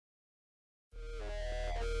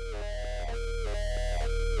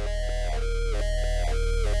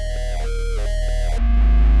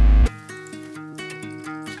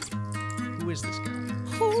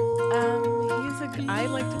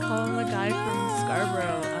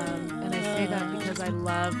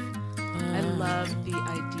love the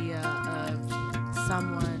idea of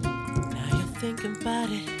someone. Now you're thinking about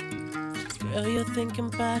it, girl, you're thinking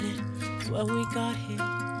about it. When we got here,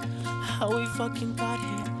 how we fucking got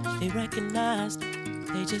here.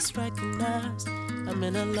 They just recognized I'm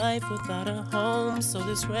in a life without a home, so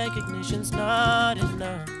this recognition's not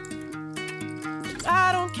enough. And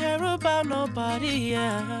I don't care about nobody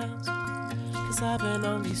else, 'cause I've been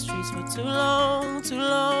on these streets for too long.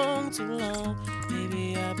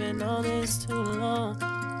 Baby, I've been on this too long.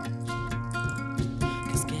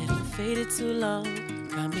 'Cause getting faded too long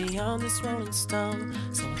got me on this Rolling Stone.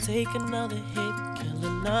 So I'll take another hit, kill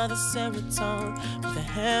another serotonin with a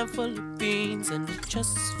handful of beans and a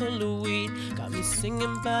chest full of weed. Got me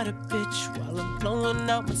singing about a bitch while I'm blowing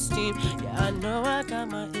out my steam. Yeah, I know I got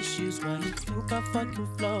my issues, why you think I fucking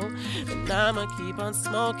flow? And I'ma keep on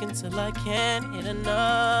smoking till I can't hit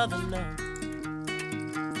another note.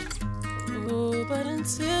 Ooh, but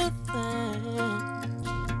until then,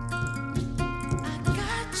 I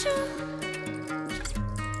got you.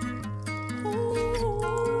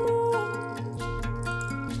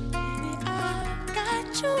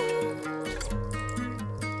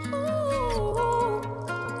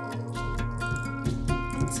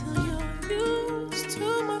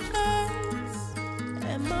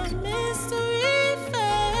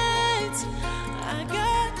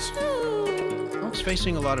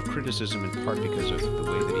 Facing a lot of criticism in part because of the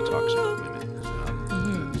way that he talks about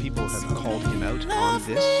women. People have called him out on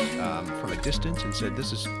this from a distance and said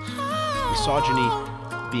this is misogyny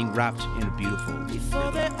being wrapped in a beautiful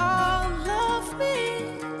before they all love me.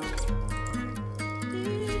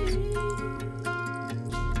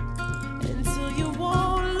 Until you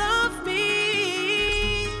won't love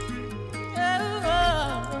me.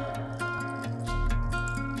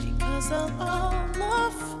 Because I'll all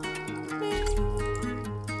love me.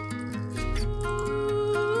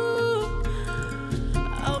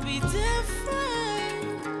 I'll be different.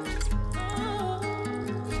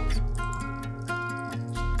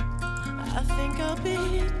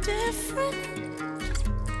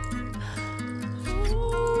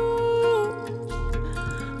 Ooh,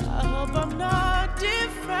 I hope I'm not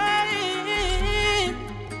different.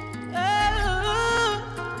 Oh,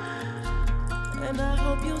 and I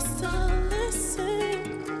hope you'll still listen.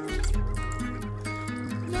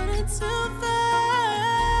 But until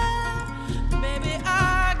then, baby, I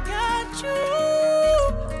got you.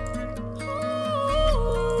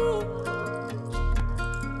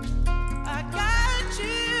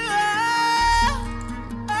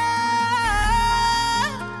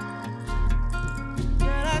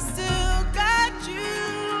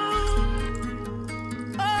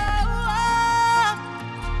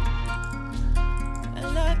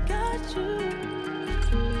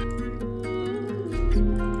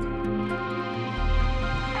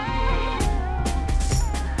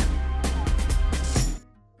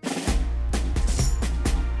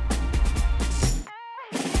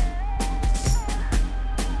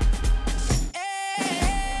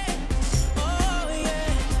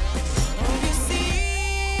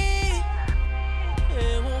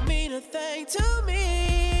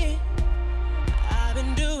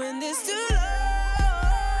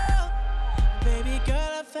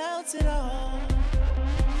 It all.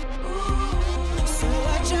 So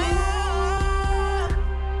watch out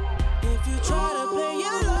if you try to play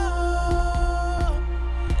along.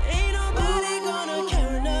 Ain't nobody gonna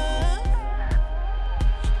care enough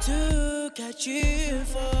to catch you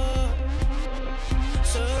fall.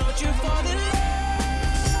 So don't you fall in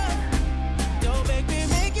love. Don't make me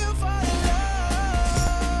make you fall in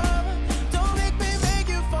love. Don't make me make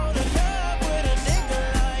you fall in love with a nigga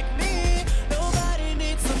like me. Nobody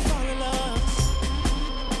needs to fall in love.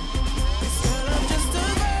 'Cause girl, I'm just a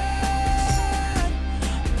man.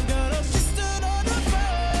 Girl, I'm just another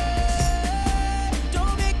man.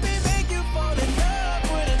 Don't make me make you fall in love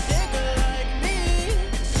with a nigga like me.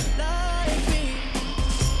 Like me.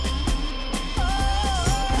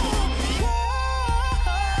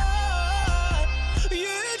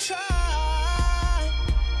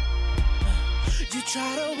 You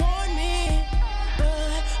try to warn me,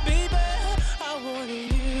 but baby, I wanted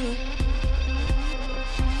you.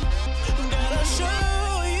 Gotta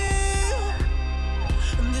show you,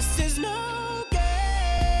 this is no game.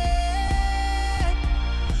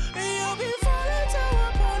 You'll be falling to a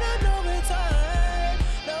point of no return,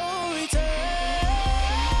 no return.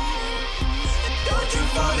 Don't you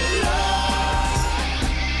fall in love.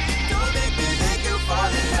 Don't make me make you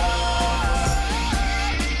fall in love.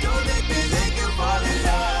 Don't make me make you fall in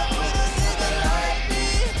love.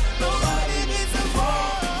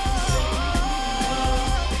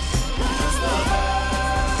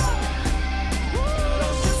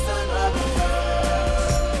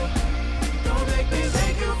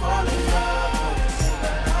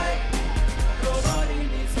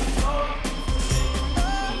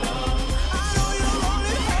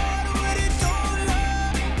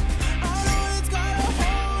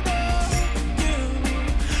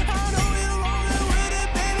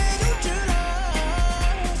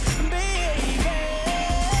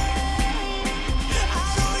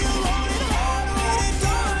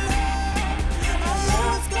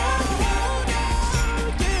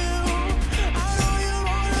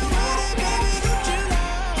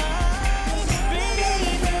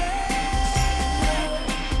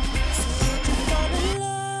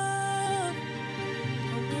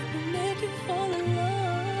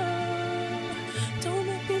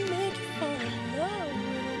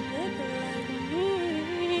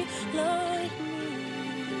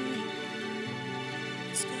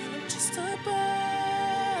 just a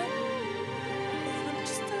bird. I'm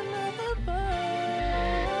just another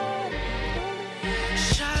bird.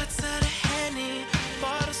 Shots at a Henny,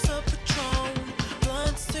 bottles of Patron,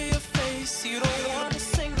 blunts to your face. You don't wanna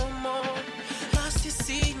sing no more. Lost your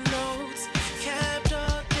seat notes, cabbed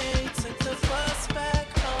all day, took the bus back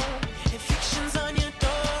home. Evictions on your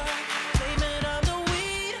door. Blame it on the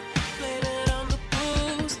weed, blame it on the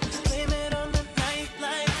booze, blame it on the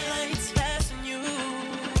lights passing you.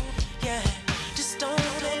 Yeah, just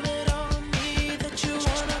don't blame it on me that you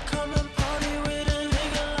wanna come and party with a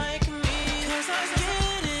nigga like me. 'Cause I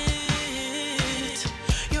get it,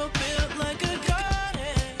 you're built like a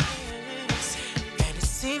goddess, and it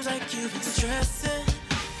seems like you've been stressing,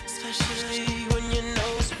 especially when your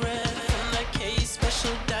nose red from that case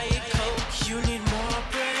special diet coke. You need more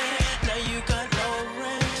bread, now you got no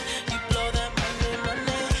rent. You blow that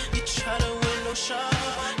money, you try to window shop,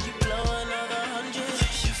 you blow another 100.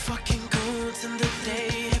 You fucking goons in the day,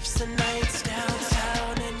 hips and nights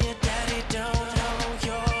downtown, and your daddy don't know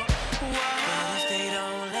your why. And if they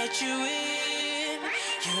don't let you in,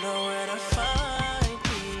 you know where to find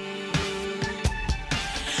me.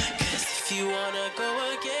 'Cause if you wanna go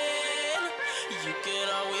again, you can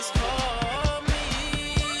always call me.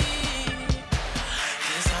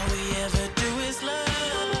 'Cause all we ever do is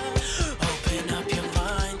love. Open up your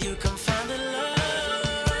mind, you can find the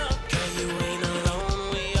love. Girl, you ain't alone,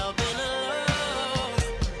 we all been alone.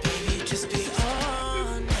 Baby, just be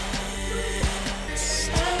honest.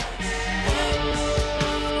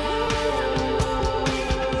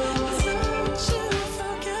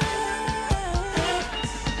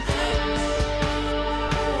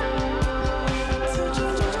 Don't you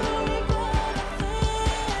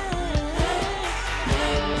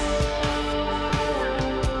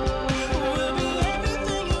We'll be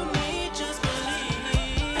everything you need, just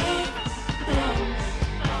believe.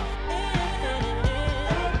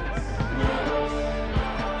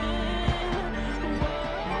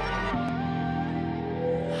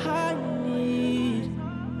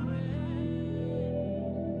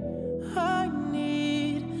 I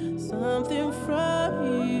need something from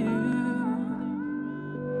you.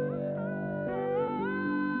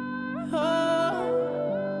 Oh,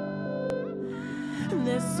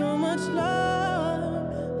 there's so much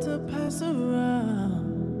love to pass around.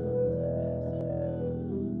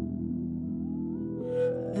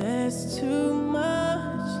 There's too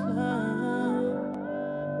much love.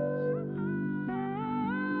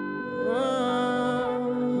 Oh,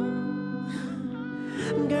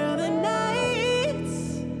 girl, the night's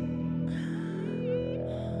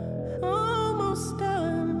almost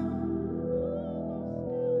done,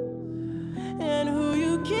 and who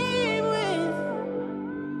you came with,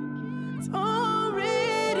 it's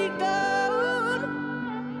already gone.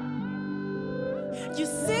 You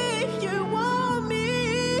say you want me,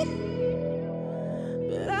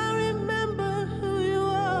 but I remember who you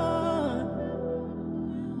are.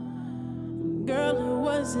 Girl, it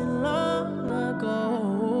wasn't long ago.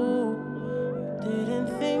 You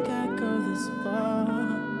didn't think I'd go this far.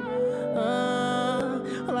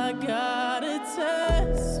 Well, I got a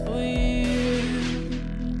test for you.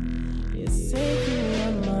 It's taking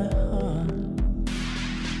on my heart.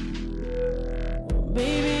 Well,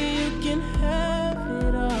 baby, you can have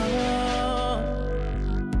it all.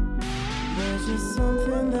 There's just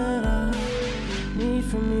something that I need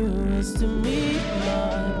from you, is to meet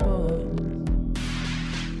my boy.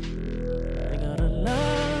 I got a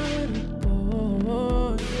lot of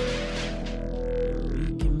boys. We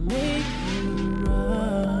can make you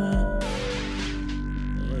right.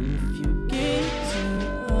 And if you get too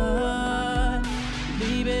high,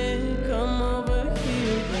 baby, come over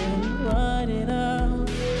here and ride it out.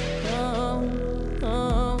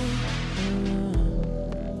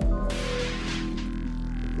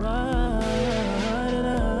 Ride it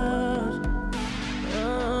out.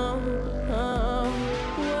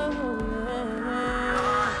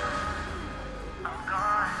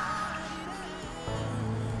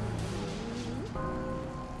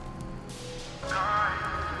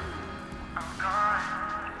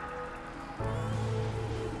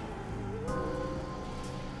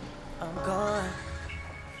 I'm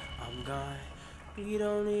gone. We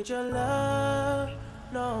don't need your love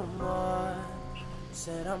no more.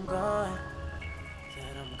 Said I'm gone.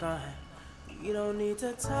 We don't need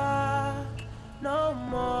to talk no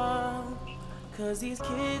more. 'Cause these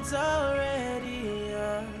kids already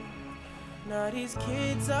young. Now these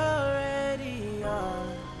kids already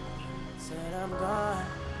young. Said I'm gone.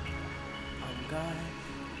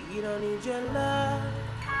 We don't need your love.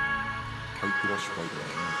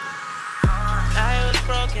 I was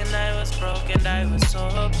broken, I was so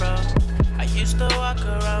broke. I used to walk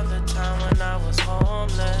around the town when I was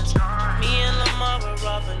homeless. Me and Lamar would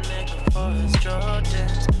rob a nigga for his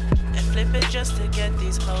Jordans and flip it just to get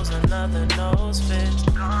these hoes another nose fit.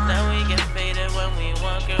 Now we get faded when we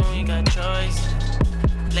want, girl, we got choices.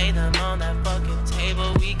 Lay them on that fucking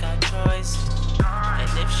table, we got choices. And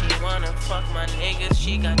if she wanna fuck my niggas,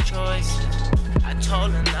 she got choices. I told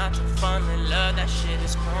her not to fall in love, that shit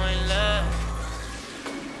is pointless.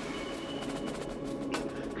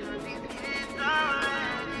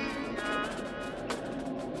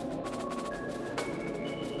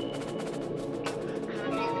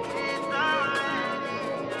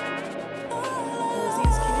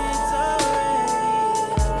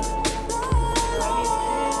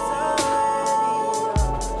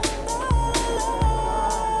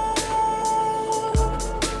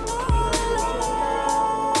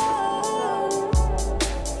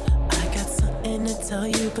 Tell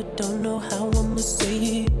you, but don't know how I'ma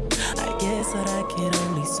say it. I guess that I can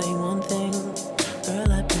only say one thing. Girl,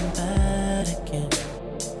 I've been bad again.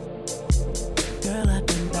 Girl, I've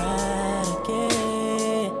been bad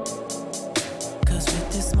again. Cause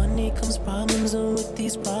with this money comes problems, and with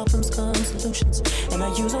these problems come solutions. And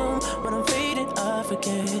I use them when I'm faded, I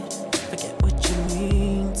forget what you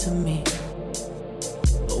mean to me.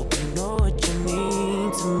 Hope you know what you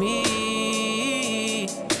mean to me.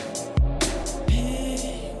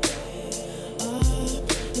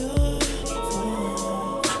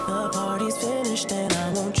 And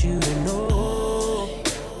I want you to know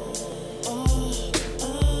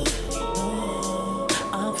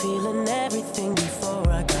I'm feeling everything before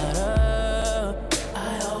I got up.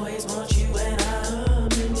 I always want you when I'm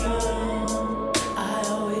down. I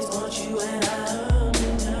always want you when I'm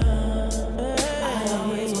down. I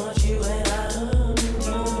always want you when I'm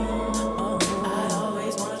down.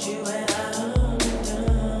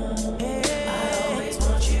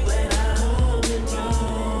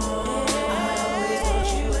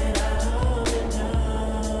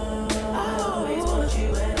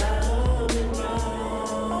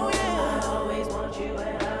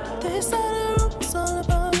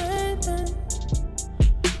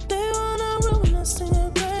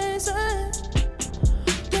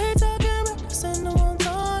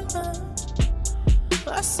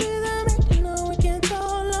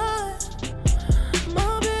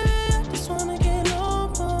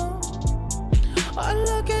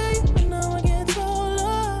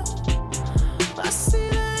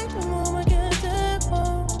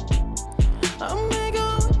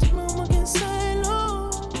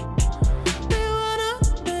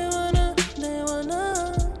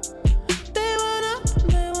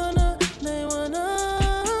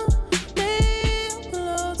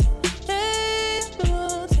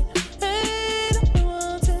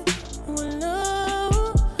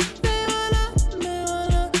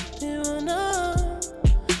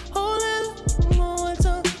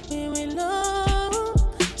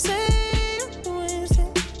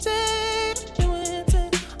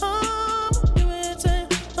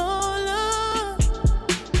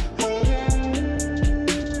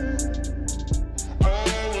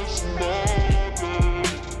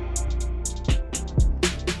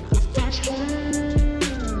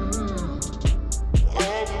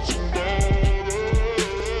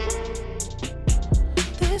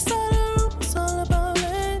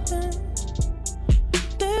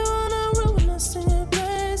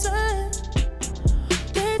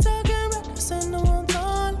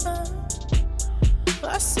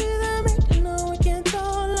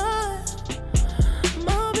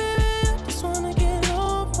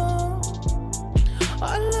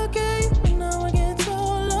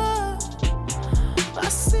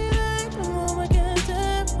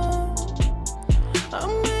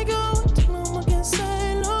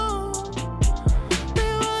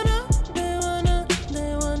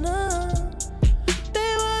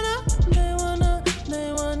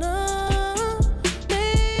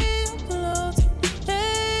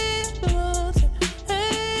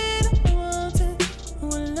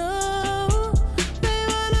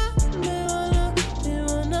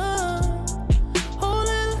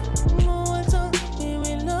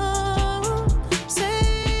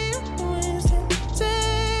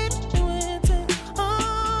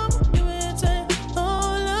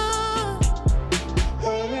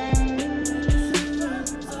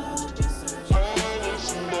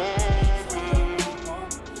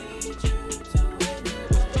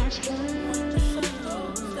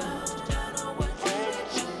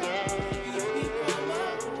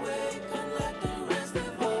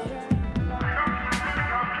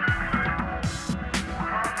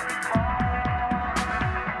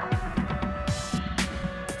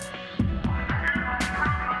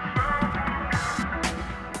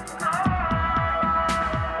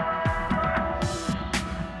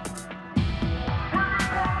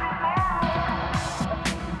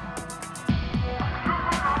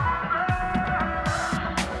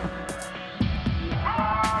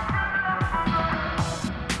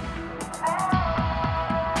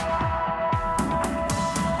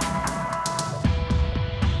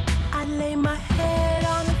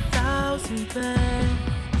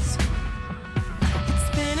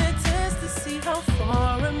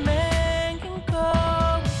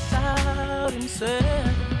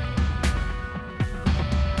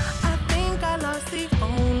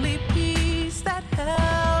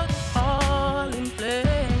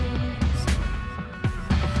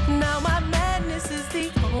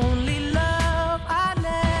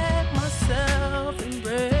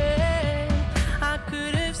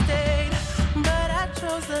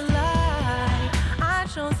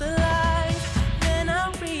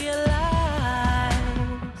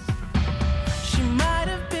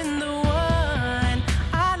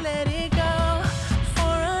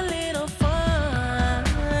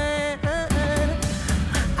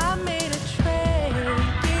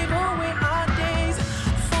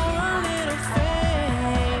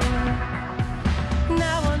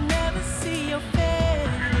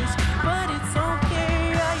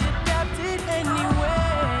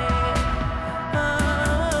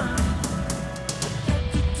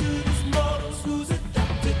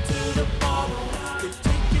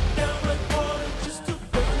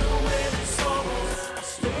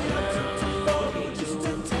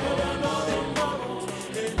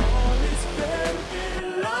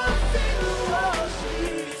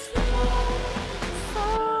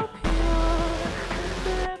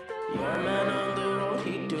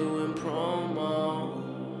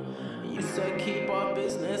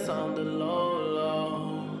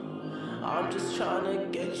 I'm just trying to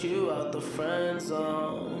get you out the friend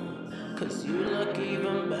zone. Cause you look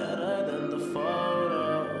even better than the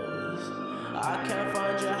photos. I can't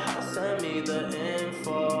find your house, send me the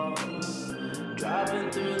info.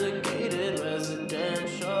 Driving through the gated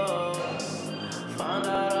residential. Found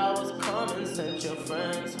out I was coming, sent your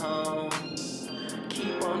friends home.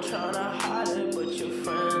 Keep on trying to hide it, but your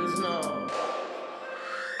friends know.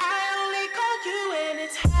 I only call you when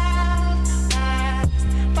it's half-past.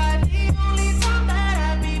 By the only time that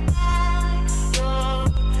I be by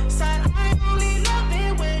your side. I only love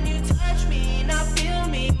it when you touch me. Now feel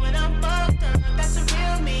me when I'm fucked up. That's a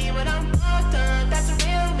real me. When I'm fucked up, that's a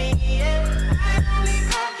real me. Yeah. I only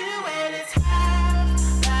call you when it's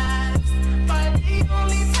half-past. By the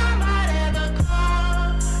only time I'd ever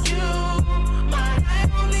call you mine. I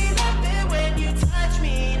only love it when you touch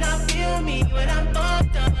me. Now feel me when I'm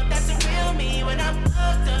fucked up. That's a real me. When I'm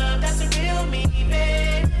fucked up, that's a real me,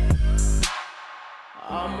 babe.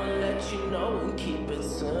 I'ma let you know and keep it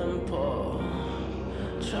simple.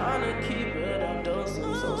 Tryna keep it up don't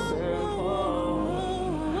seem so simple.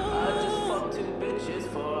 I just fucked 2 bitches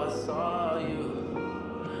before I saw you.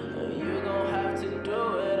 And you gon' have to do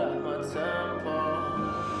it at my tempo.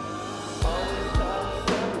 Always try to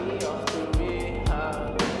send me off to rehab.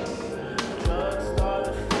 Drugs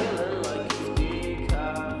started feeling like it's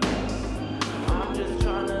decaf. I'm just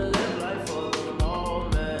tryna live life for the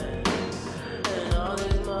moment. And all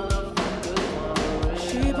these motherfuckers wanna rehab.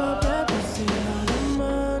 She bought that pussy on a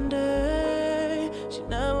Monday. She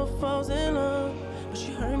never falls in love, but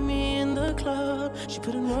she heard me in the club. She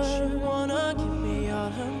put in work. She wanna give me all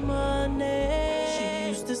her money. She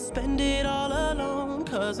used to spend it all alone,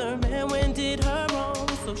 cause her man went did her wrong.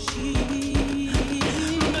 So she,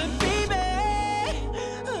 but baby,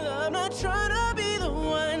 I'm not tryna be the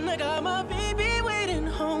one. I got my baby waiting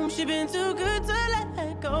home. She been too good to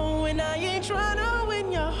let go, and I ain't tryna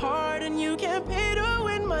win your heart, and you can't pay to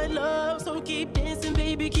win my love. So keep dancing,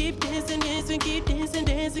 baby, keep dancing, dancing, keep dancing,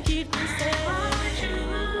 dancing, keep dancing.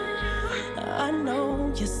 I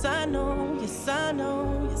know, yes I know, yes I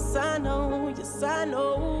know, yes I know, yes I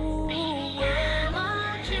know.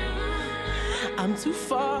 I'm too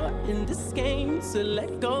far in this game to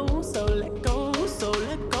let go, so let go, so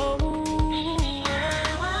let go.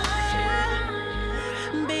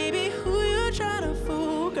 Baby, who you tryna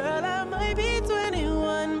fool? Girl, I might be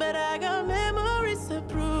 21, but I got memories to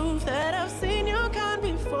prove that I've seen your kind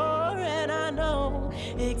before, and I know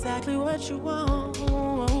exactly what you want. You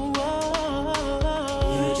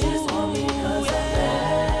just want me 'cause I'm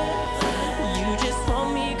next. You just want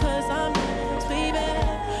me 'cause I'm next, baby.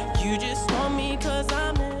 You just want me 'cause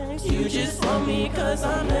I'm next. You just want me 'cause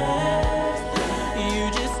I'm next. You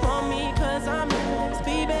just want me 'cause I'm next,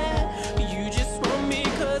 baby. You just want me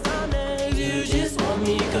 'cause I'm next. You just want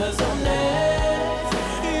me 'cause I'm next.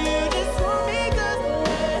 You just want me 'cause I'm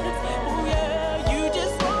next. Oh yeah, you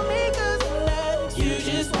just want me 'cause I'm next. You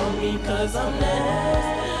just want me 'cause I'm next.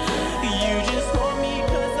 You just want me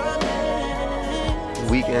 'cause I'm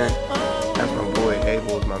next. Weekend, that's my boy.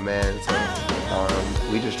 Abel's my man. So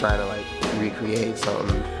we just trying to like recreate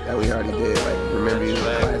something that we already did. Like Remember You,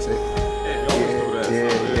 classic.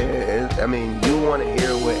 Yeah. I mean, you want to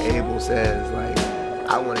hear what Abel says. Like,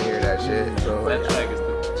 I want to hear that shit. So that track is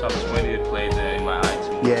the toughest way to play that in my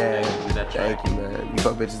iTunes. yeah, That track. thank you, man. You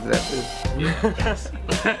fuck bitches to that too.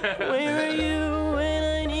 Where were you when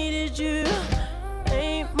I needed you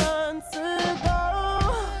 8 months ago?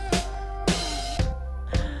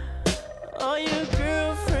 All your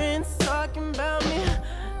girlfriends talking about me.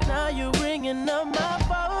 Now you're ringing up my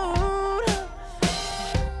phone.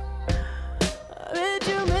 I bet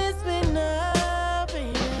you miss me now,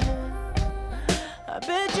 baby. I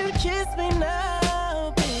bet you kiss me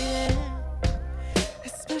now, baby.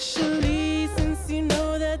 Especially since you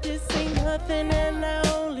know that this ain't nothing, and I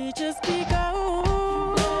only just begun.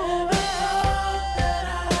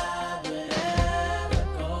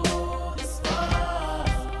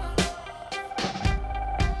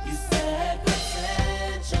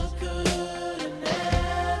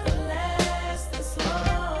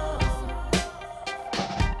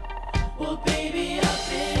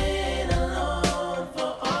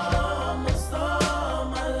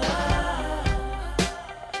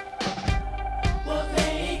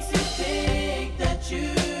 You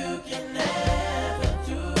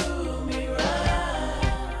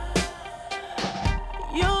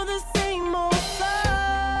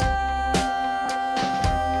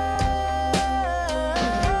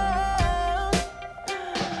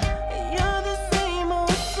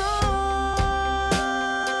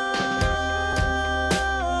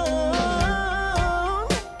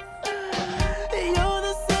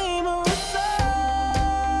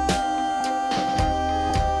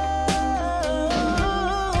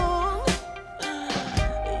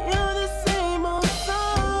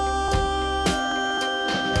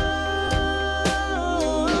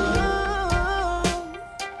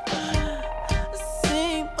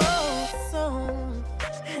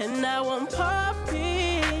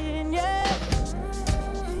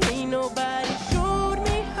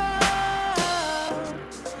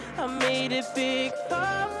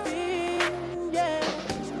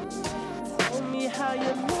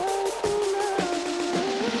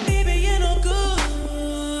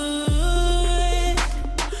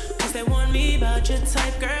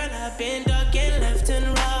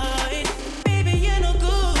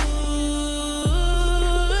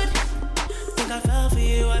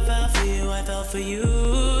for you.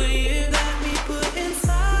 You got me putting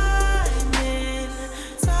time in.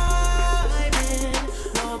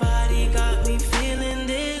 Nobody got me feeling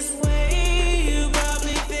this way. You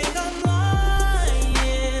probably think I'm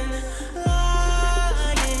lying.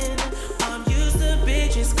 I'm used to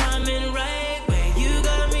bitches coming right where you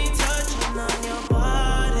got me touching on your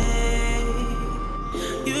body.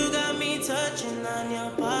 You got me touching on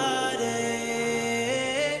your body.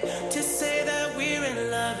 To say that we're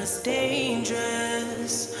in love is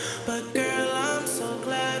dangerous, but girl, I'm so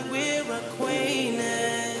glad we're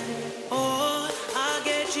acquainted. Oh, I'll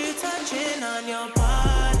get you touching on your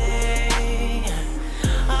body.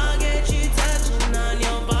 I'll get you touching on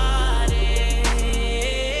your body.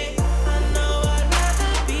 I know I'd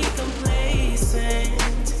rather be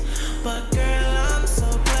complacent, but girl, I'm so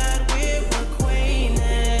glad we're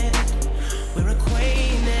acquainted. We're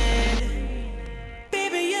acquainted.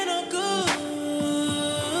 Baby, you're no good.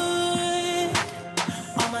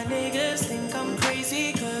 All my niggas think I'm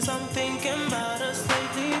crazy, cause I'm thinking about us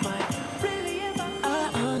lately. But really, I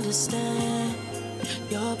understand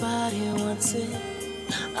your body wants it.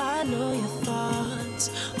 I know your thoughts.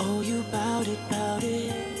 Oh, you bout it.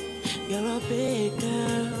 You're a big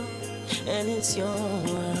girl, and it's your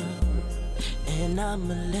world. And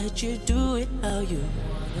I'ma let you do it how you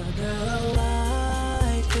wanna, girl.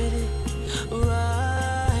 Right with it.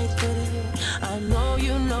 I know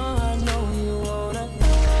you wanna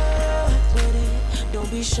ride with it. Don't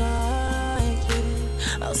be shy with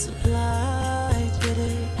it. I'll supply with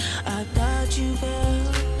it. I got you, girl.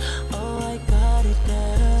 Oh, I got it,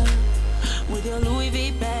 girl. With your Louis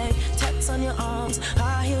V bag, tats on your arms,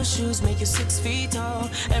 high heel shoes make you 6 feet tall.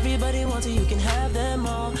 Everybody wants it, you can have them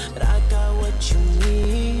all, but I got what you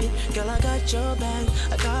need. Girl, I got your back,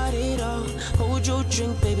 I got it all. Hold your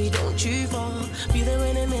drink, baby, don't you fall. Be there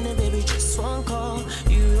in a minute, baby, just one call.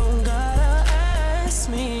 You don't gotta ask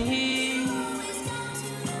me.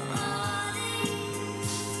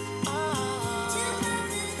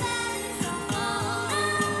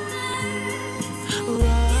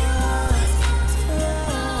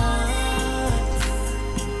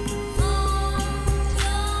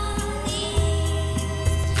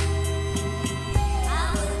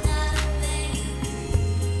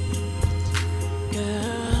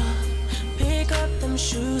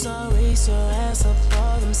 Shoes, I'll race your ass up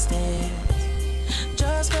all them stairs.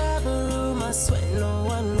 Just grab a room, I sweat no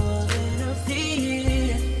one will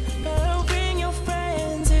interfere. Girl, bring your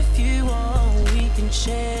friends if you want, we can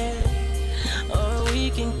share. Or we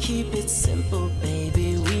can keep it simple,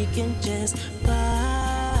 baby. We can just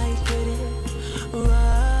ride with it,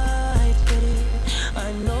 ride with it.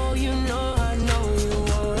 I know you wanna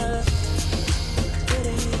with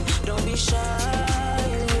it. Don't be shy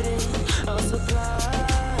with it. I'll supply.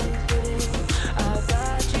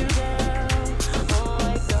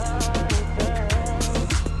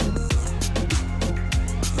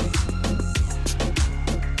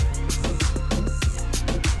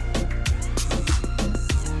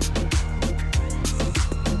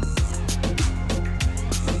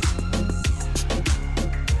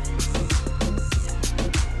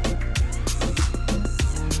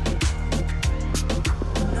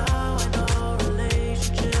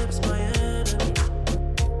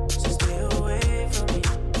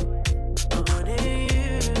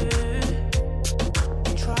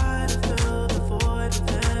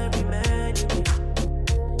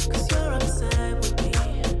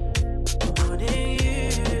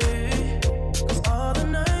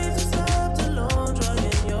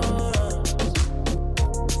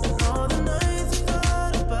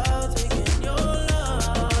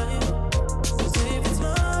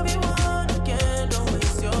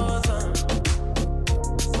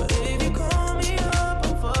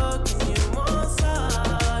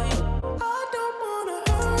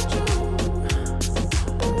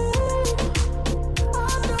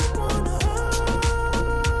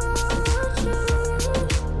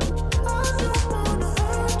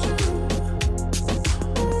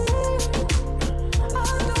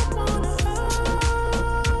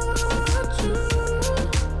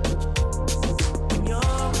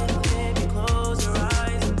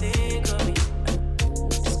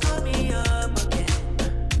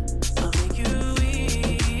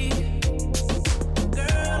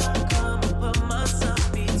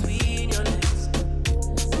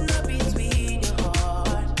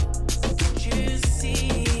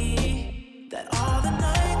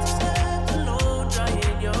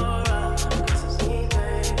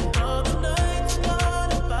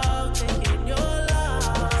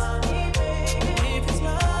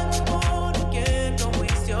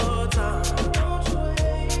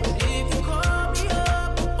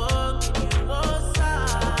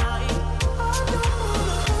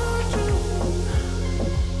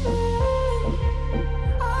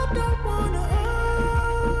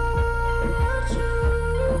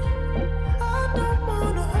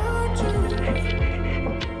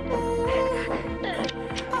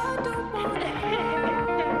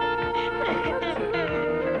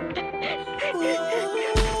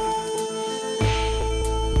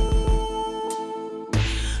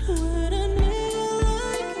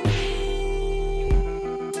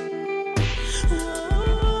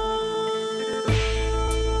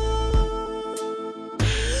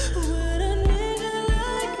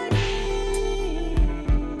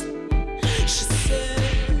 She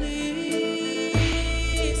said, please,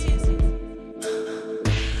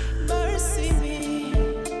 mercy me,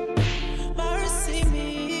 mercy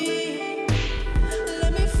me.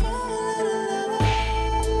 Let me fall out of love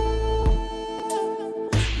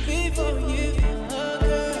before you feel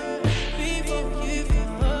her, before you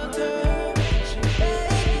feel her. She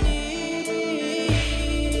begged me,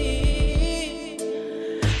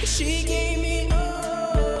 she gave me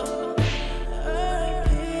all her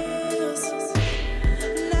pills.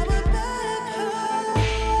 Now her back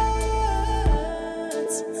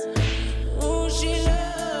hurts. Oh, she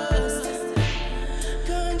lost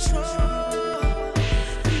control.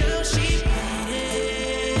 Now she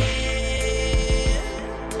bleeding.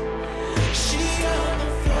 She on the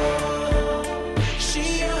floor.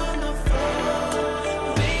 She on the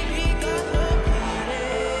floor. Baby got her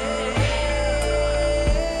bleeding.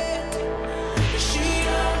 She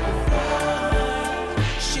on the floor.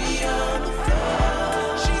 She on the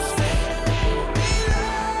floor. She said, "Be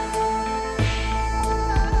loved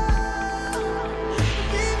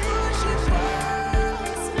before she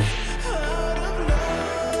falls out of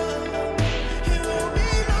love. It won't be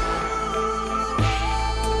long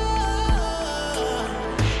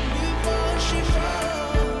before she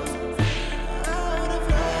falls out of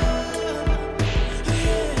love."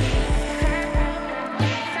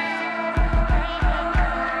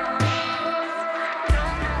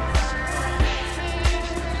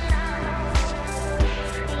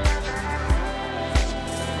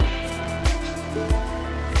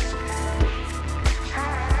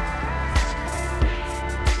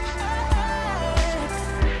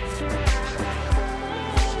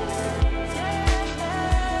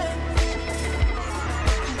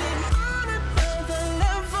 Been on another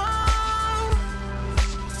level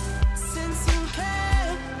since you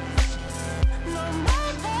came. No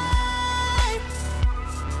more light.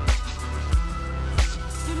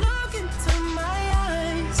 You look into my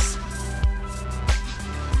eyes.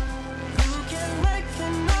 You can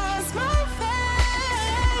recognize my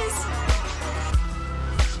face.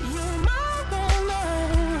 You're my woman.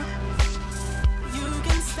 You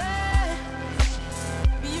can stay.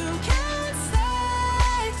 You can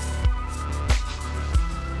stay.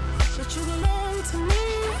 But you belong to me.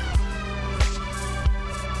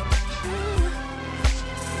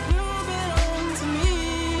 You belong to me.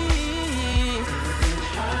 It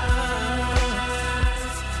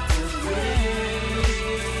hurts to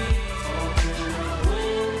breathe. Open a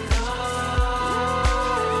window.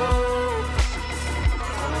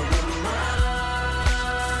 All your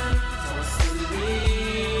mind wants to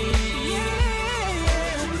leave.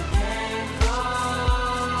 But you can't go.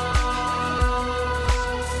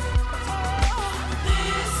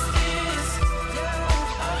 This is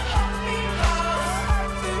a happy house.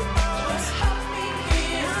 What's happening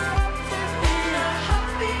here in a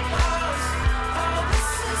happy house? Oh,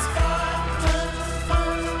 this is fun, fun,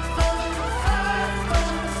 fun, fun,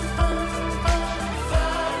 fun, fun, fun,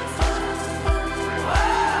 fun, fun, fun,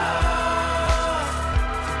 wow.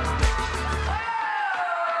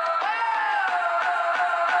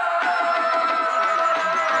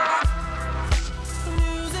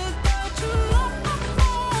 Music that you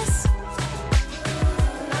lost.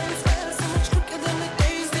 Nights pass so much quicker than the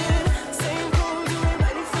days did. Same clothes, you ain't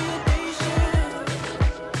ready for your day shift.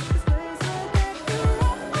 This place will get you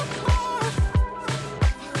lost.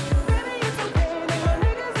 Baby, it's okay. My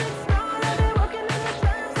niggas, it's not. I've been walking in the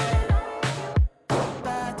traffic.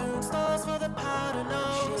 Bathroom stalls for the powder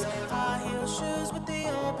nose. High heel shoes with the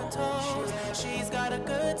open toes. She's got a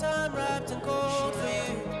good time wrapped in gold for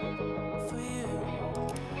you, for you.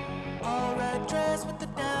 All red dress with the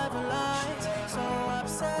devil eyes. So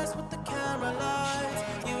obsessed with the camera lights.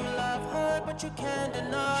 You love her, but you can't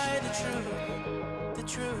deny the truth, the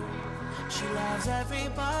truth. She loves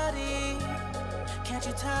everybody. Can't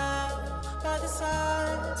you tell by the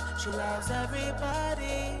signs? She loves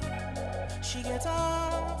everybody. She gets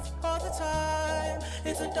off all the time.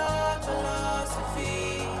 It's a dark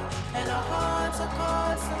philosophy, and our hearts are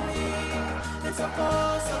constantly. It's a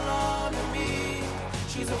false alarm to me.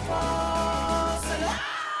 She's a false alarm.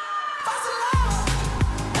 False alarm.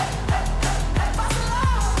 False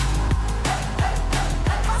alarm.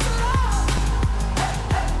 False alarm. False alarm.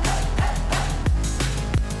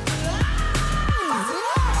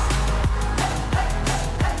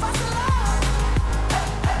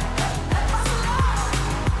 False alarm.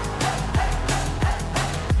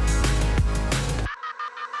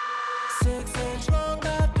 6-inch long,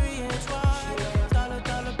 about 3-inch wide. Dollar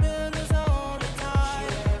bill is the only tie.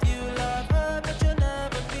 You love her, but you never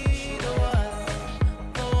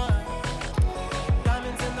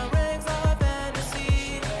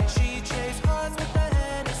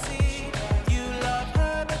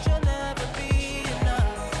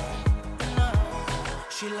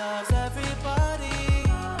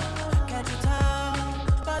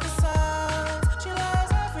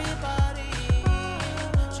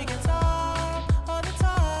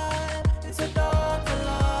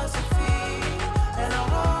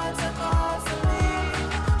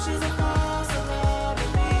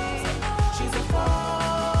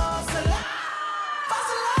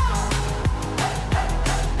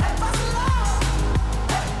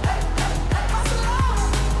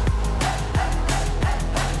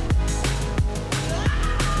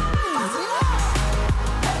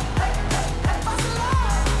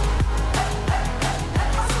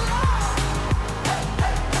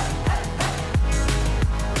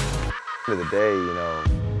of the day, you know,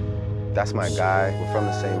 that's my guy. We're from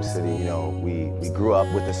the same city, you know, we grew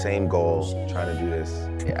up with the same goal, trying to do this.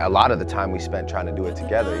 A lot of the time we spent trying to do it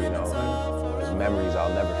together, you know, and memories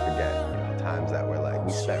I'll never forget, you know, times that were like,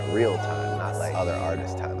 we spent real time, not like other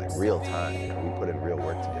artists' time, like real time, you know, we put in real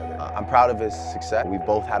work together. I'm proud of his success. We've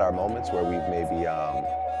both had our moments where we've maybe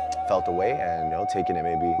felt away and, you know, taken it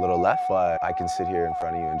maybe a little left, but I can sit here in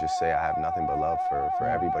front of you and just say I have nothing but love for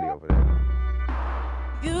everybody over there.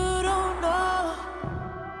 You don't know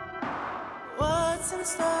what's in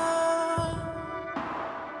store,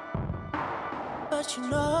 but you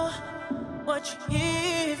know what you're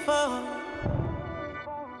here for.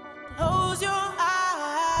 Close your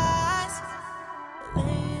eyes,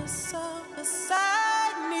 lay yourself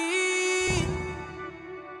beside me.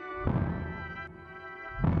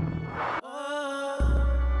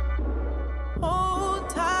 Hold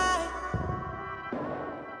tight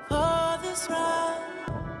for this ride.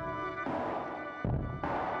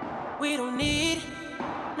 We don't need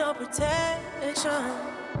no protection.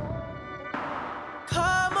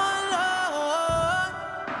 Come along,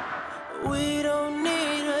 we don't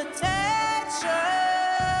need attention.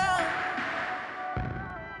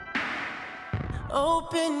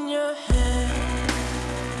 Open your head,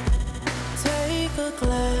 take a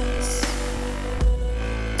glass.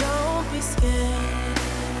 Don't be scared,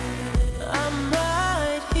 I'm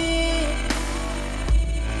right here.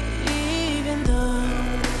 Even though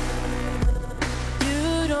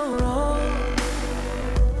you don't roll,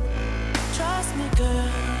 trust me, girl.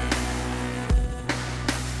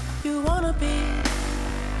 You wanna be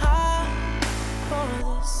high for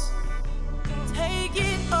this. Take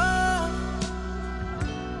it all.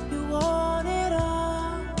 You want it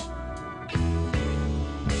all.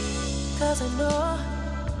 'Cause I know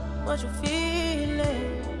what you're feeling.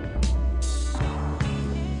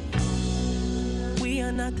 We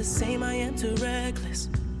are not the same, I am too reckless.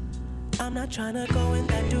 I'm not trying to go in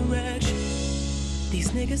that direction.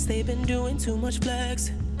 These niggas, they've been doing too much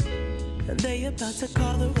flexing, and they about to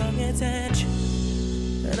call the wrong attention.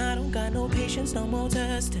 And I don't got no patience, no more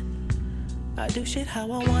testing. I do shit how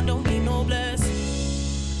I want, don't need no blessing.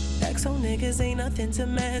 XO niggas ain't nothing to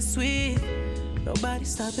mess with. Nobody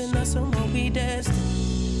stopping us from what we destined.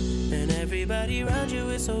 And everybody around you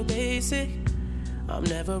is so basic. I'm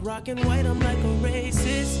never rocking white, I'm like a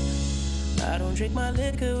racist. I don't drink my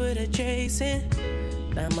liquor with a chasing.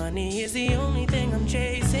 That money is the only thing I'm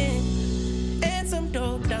chasing. And some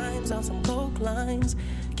dope dimes on some coke lines.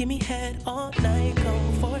 Give me head all night,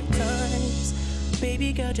 come 4 times.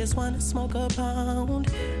 Baby girl just wanna smoke a pound.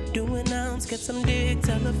 Do an ounce, get some dick,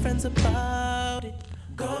 tell her friends about it.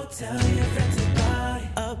 Go tell your friends about it.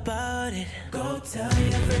 About it. Go tell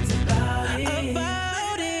your friends about it.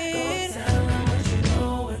 About it. Go tell them what you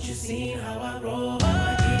know, what you seen, how I roll.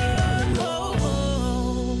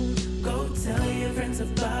 Go tell your friends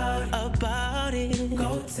about it. About it.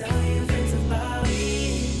 Go tell your friends about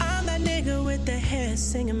it. I'm that nigga with the hair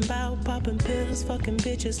singing about popping pills, fucking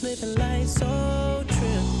bitches, living life so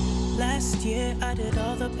true. Last year I did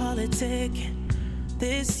all the politicking.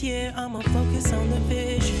 This year I'ma focus on the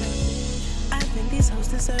vision. I think these hoes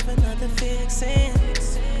deserve another fixin'.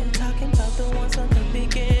 I'm talking about the ones from the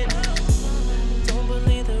beginning. Don't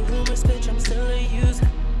believe the rumors, bitch, I'm still a user.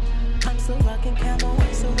 I'm still rocking camo,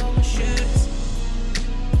 white, so roller shoes.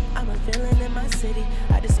 I'm a villain in my city.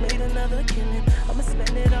 I just made another killing. I'ma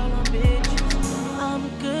spend it all on bitches. I'm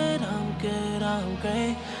good, I'm good, I'm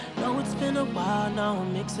great. Know it's been a while, now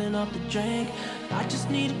I'm mixing up the drink. I just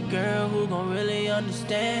need a girl who gon' really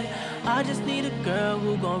understand. I just need a girl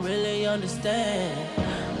who gon' really understand.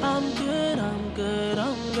 I'm good, I'm good,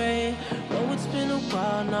 I'm great. Know it's been a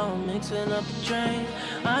while, now I'm mixing up the drink.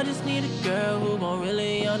 I just need a girl who gon'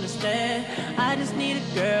 really understand. I just need a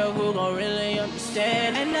girl who gon' really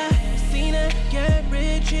understand. And I seen her get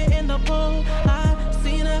rich here in the pool. I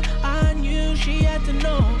seen her, I knew she had to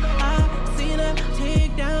know. I seen her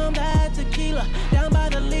take down that tequila, down by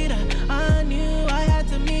the leader. I knew I had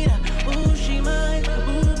to meet her. Ooh, she mine.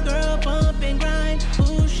 Ooh, girl, bump and grind.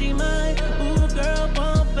 Ooh, she mine. Ooh, girl,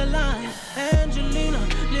 bump a line. Angelina,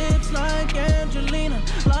 lips like Angelina,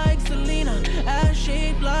 like Selena, ass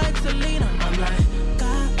shaped like Selena. I'm like,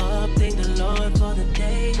 got up, thank the Lord for the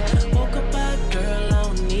day. Woke up by girl, I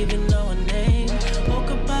don't even know her name.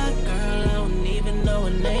 Woke up by girl, I don't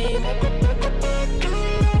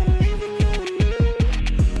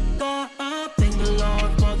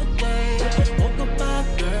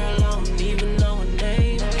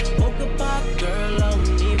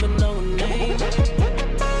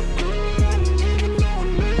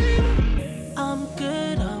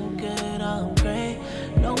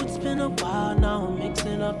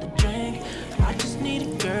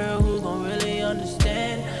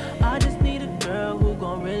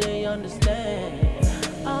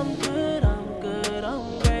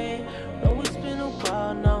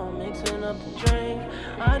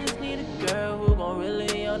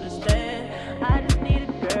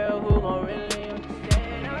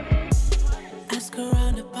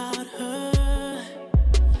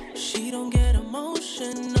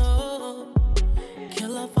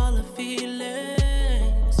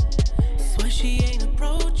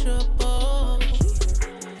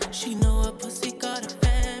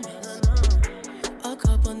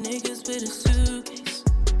niggas with a suitcase.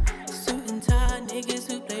 Suit and tie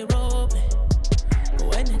niggas who play role play. But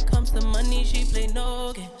when it comes to money, she play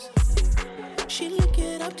no games. She lick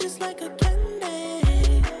it up just like a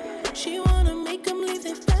candy. She wanna make them leave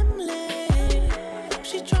their family.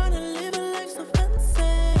 She tryna live a life so fancy.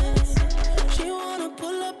 She wanna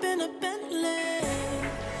pull up in a Bentley.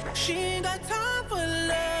 She ain't got time for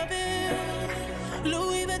loving.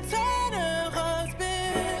 Louis Vuitton her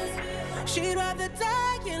husband. She'd rather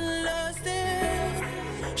die in lusting.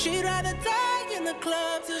 She'd rather die in the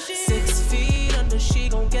club till she 6 feet under, she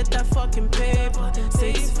gon' get that fucking paper.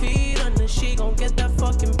 6 feet under, she gon' get that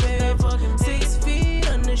fucking paper. 6 feet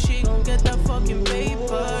under, she gon' get that fucking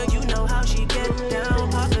paper. You know how she get down,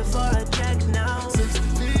 pop it for a check now. 6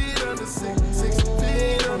 feet under, 6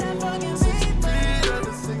 feet under, 6 feet under, 6 feet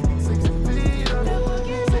under, 6 feet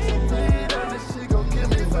under, she gon' give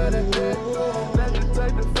me for that neck. Let the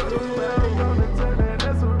take the fuck around, gonna turn that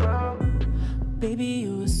ass around. Baby,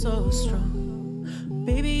 you were so strong.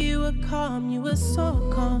 Baby, you were calm, you were so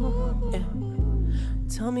calm. Yeah.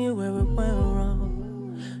 Tell me where it went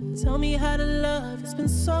wrong. Tell me how to love, it's been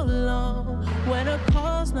so long. When a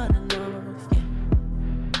call's not enough,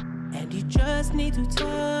 yeah. And you just need to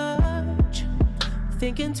touch.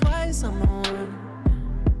 Thinking twice on my word.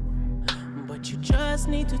 But you just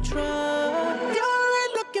need to trust. You're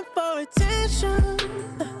looking for attention.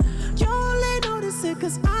 You only notice it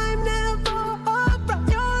 'cause I'm never around.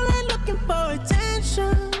 You're looking for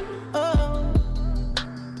attention. Oh,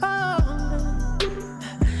 oh.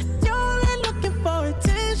 You're looking for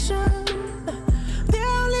attention. The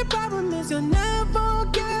only problem is you'll never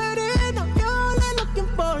get it. No, you're only looking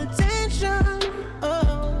for attention.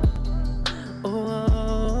 Oh,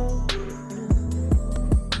 oh.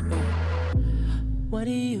 What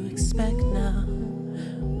do you expect now?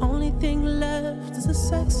 Only thing left is the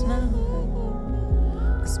sex now.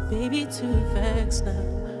 'Cause baby, too vexed now.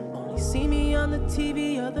 Only see me on the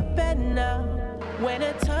TV or the bed now. When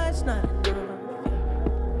a touch not enough,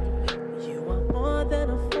 you want more than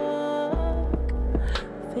a fuck.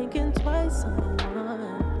 Thinking twice on the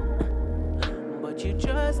one, but you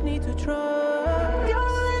just need to trust. You're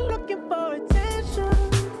only looking for attention.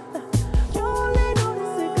 You only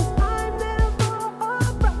notice it 'cause I'm never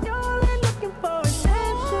around. You're only looking for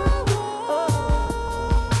attention. Oh,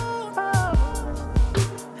 oh.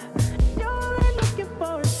 You're only looking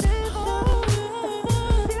for attention.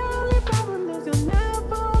 The only problem is you'll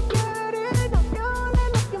never get it. No, you're only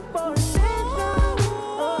looking for attention.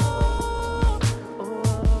 Oh, oh.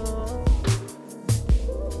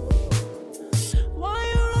 Why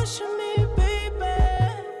you rushing me, baby?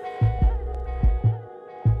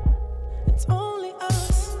 It's only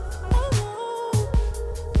us. Oh.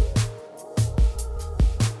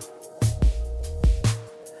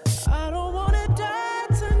 I don't wanna die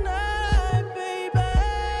tonight, baby.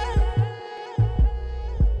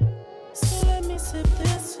 So let me sip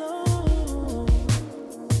this song.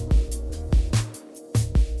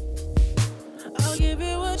 I'll give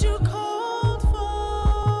you what you called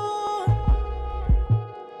for.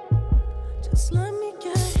 Just let me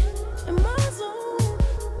get in my zone.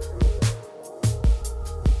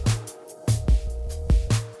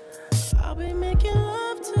 I'll be making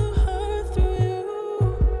love to her through you.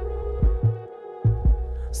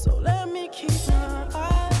 So let me keep my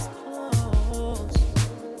eyes closed.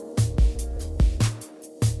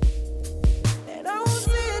 And I won't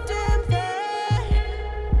see a damn thing.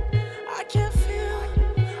 I can't feel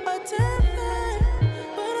a damn thing.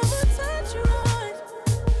 But I'ma touch you right.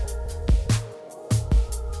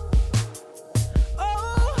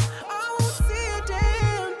 Oh, I won't see a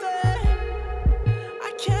damn thing.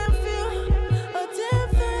 I can't feel a damn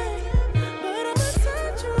thing. But I'ma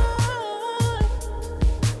touch you right.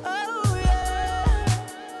 Oh yeah,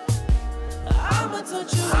 I'ma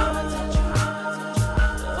touch you right.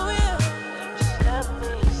 Oh yeah, just let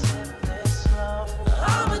me sip this slow.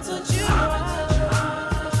 I'ma touch you right.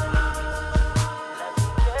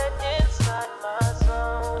 Let me get inside my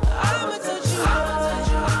zone. I'ma touch you right.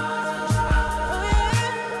 Oh yeah,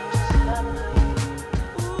 just let me.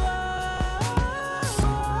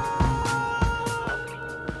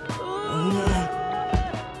 Ooh.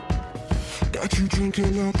 Got you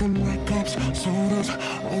drinking out them Red Cups, sodas.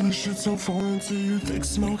 All this shit so foreign to you, thick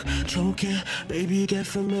smoke, choking. Baby, get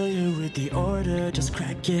familiar with the order. Just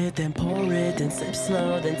crack it, then pour it, then sip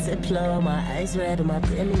slow, then sip low. My eyes red and my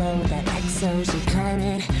brim low. With that XO, she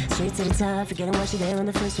climbing straight to the top, forgetting why she there in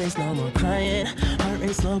the first place. No more crying. Heart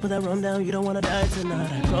rate slow, put that rum down. You don't wanna die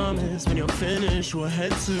tonight, I promise. When you're finished, we'll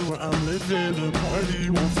head to where I'm living. The party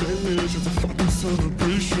won't finish. It's a fucking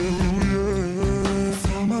celebration, oh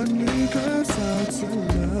yeah. All my niggas out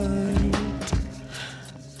tonight.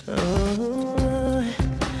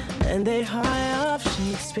 get high off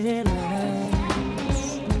Shakespeare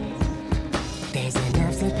lines. There's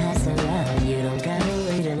enough to pass around. You don't gotta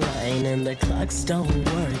wait in line, and the clocks don't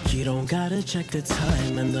work. You don't gotta check the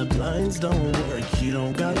time, and the blinds don't work. You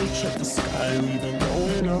don't gotta check the sky. We've been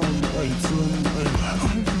going all night tonight.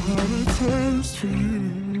 I got a taste for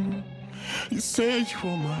you. You said you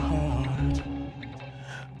want my heart.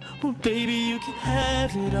 Well, baby, you can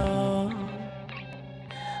have it all.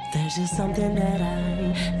 There's just something that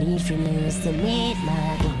I need from you is to meet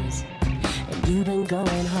my goals. And you've been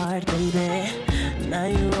going hard, baby. Now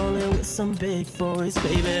you're rolling with some big boys,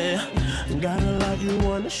 baby. Got a lot you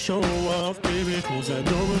wanna show off, baby. Close that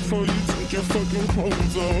door before you take your fucking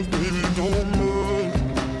clothes off, baby. Don't move.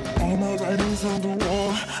 All my writing's on the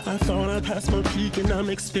wall. I thought I passed my peak and I'm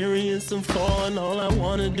experiencing fall. And all I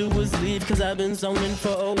wanna do is leave, cause I've been zoning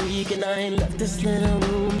for a week. And I ain't left this little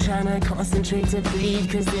room trying to concentrate to breathe.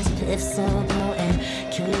 Cause this piff's so potent.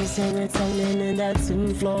 Kill your serotonin in that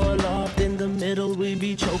 2-floor loft. In the middle we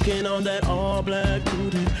be choking on that all black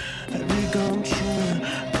booty. Heavy gum chewing.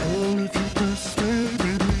 Girl, if you thirsty,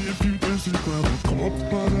 baby, if you thirsty, grab a cup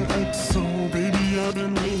by the XO. Baby, I've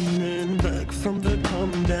been leaning back from the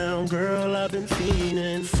come down. Girl, I've been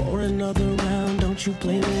fiending for another round. Don't you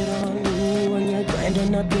blame it on me when you're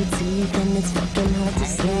grinding up your teeth and it's fucking hard to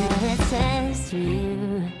see. I got a taste for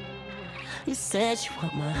you. You said you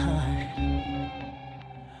want my heart.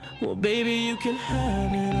 Well, baby, you can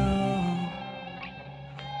have it all.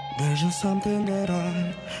 There's just something that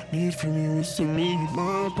I need from you is to meet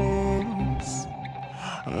my bones.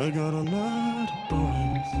 I got a lot of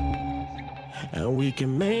bones, and we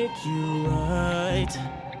can make you right.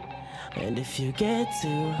 And if you get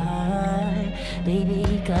too high,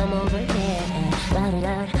 baby, come over here and ride it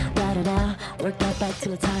out, work that back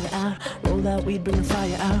till it's tired out. Roll that weed, bring the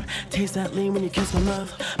fire out. Taste that lean when you kiss my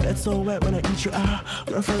mouth. Bed so wet when I eat you out.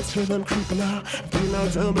 Girlfriends hear them creeping out. If you're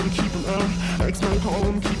not down, better keep them out. Ex-man call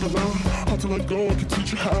them, keep them out. How to let go, I can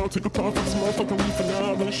teach you how. Take a puff of this motherfucking leaf for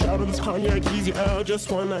now. Then a shout of this cognac, easy out.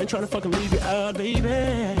 Just one night, trying to fucking leave you out,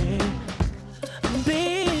 baby.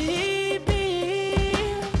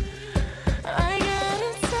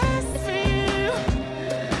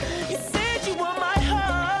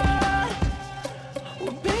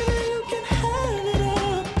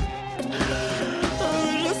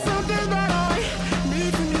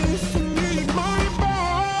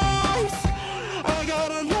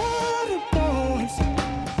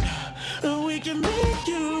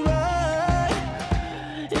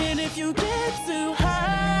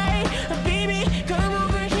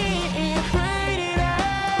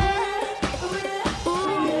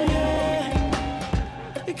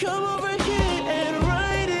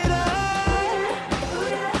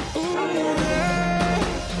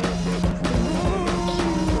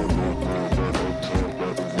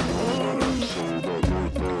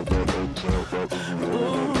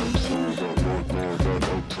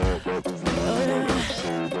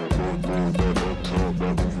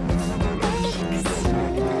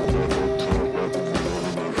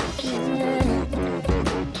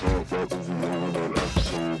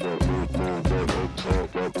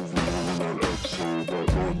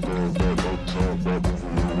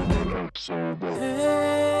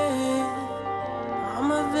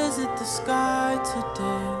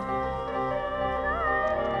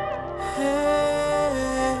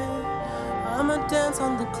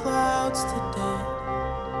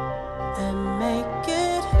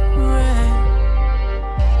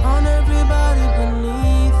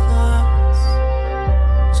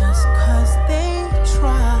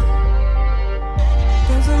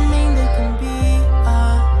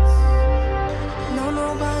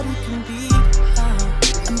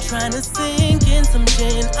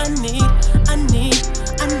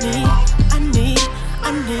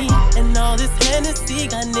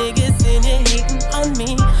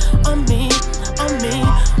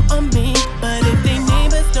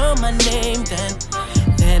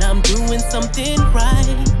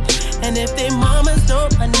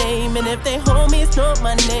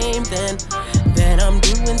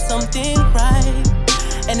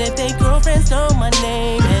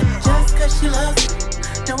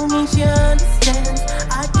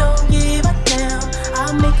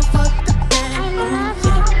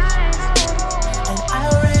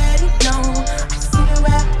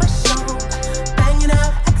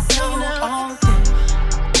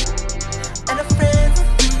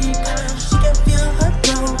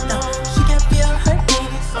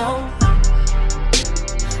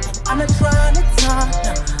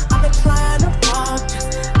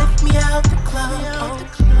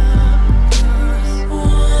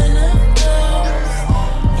 One of those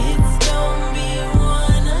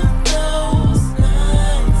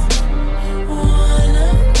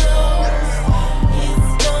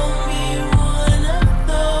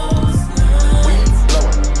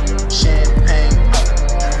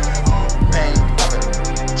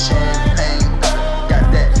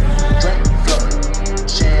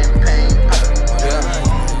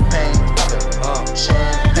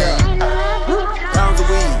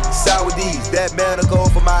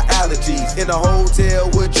in a hotel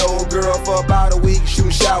with your girl for about a week, shooting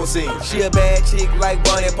shower scenes. She a bad chick like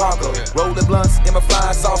Bunny Parker. Rolling blunts in my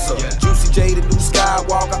flying saucer. Juicy J, the new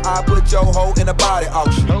Skywalker. I put your hoe in a body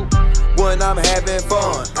auction. When I'm having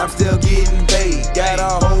fun, I'm still getting paid. Got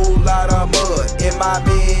a whole lot of mud in my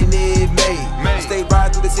Minute Maid. Stay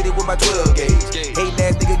riding through the city with my 12 gauge. Hating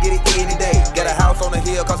ass nigga get it any day. Got a house on the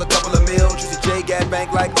hill, cost a couple of mil. Juicy J got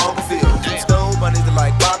bank like Uncle Phil. Stone bunnies that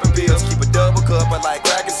like popping pills. Keep a double cup, I like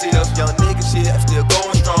cracking seals. Young nigga shit, I'm still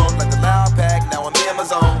going strong. Like the loud pack, now I'm in my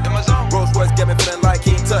zone. Rolls Royce got me feeling like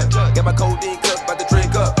King Tut. Got my codeine cup, about to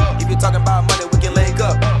drink up. If you're talking about money, we can link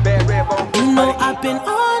up. Bad red bone. You know I've been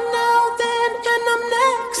on now, then, and I'm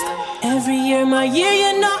next. Every year, my year,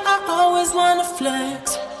 you know I always wanna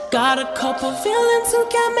flex. Got a couple villains who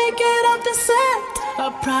can't make it off the set.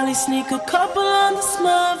 I'll probably sneak a couple on this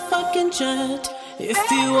motherfucking jet. If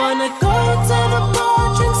you wanna go to the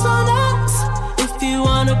bar, drinks on us. If you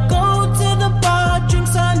wanna go to the bar,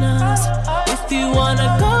 drinks on us. If you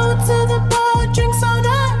wanna go to the bar, drinks on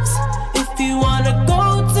us. If you wanna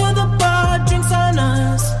go to the bar, drinks on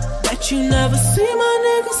us. Bet you never see my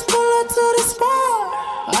niggas pull up to the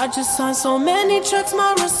spot. I just signed so many checks,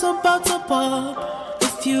 my wrist about to pop.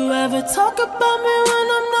 If you ever talk about me when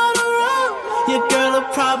I'm not around, your girl will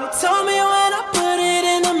probably tell me when I put it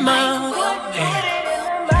in her mouth.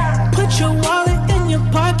 Put your wallet in your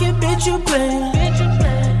pocket, bitch, you pay.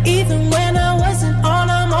 Even when I wasn't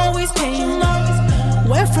on, I'm always paying.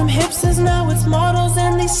 Went from hipsters, now it's models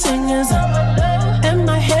and these singers. And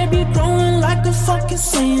my hair be growing like a fucking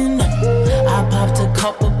sin. I popped a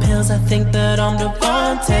couple pills, I think that I'm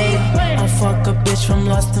Devontae. I fuck a bitch from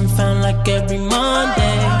lost and found like every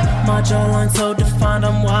Monday. My jawline so defined,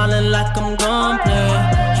 I'm wildin' like I'm gon' play.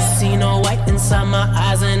 You see no white inside my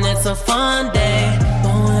eyes and it's a fun day.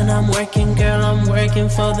 But when I'm working, girl, I'm working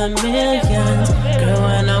for the millions. Girl,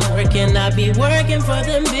 when I'm working, I be working for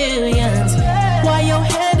the billions. Why your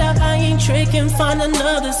head up, I ain't tricking, find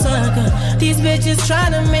another sucker. These bitches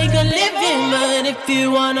tryna make a living. But if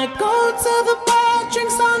you wanna go to the bar,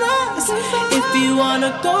 drinks on us. If you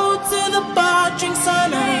wanna go to the bar, drinks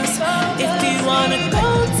on us. If you wanna go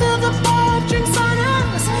to the bar, drinks on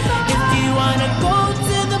us. If you wanna go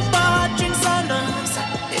to the bar, drinks on us.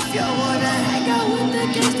 If y'all wanna hang out with the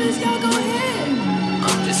gangsters, y'all go ahead.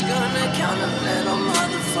 I'm just gonna count a little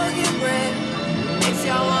motherfucking bread. If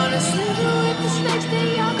y'all wanna slither with the snakes, then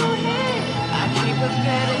y'all go ahead. I keep a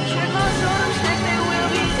pet and check my soul, snakes, they will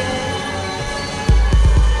be dead.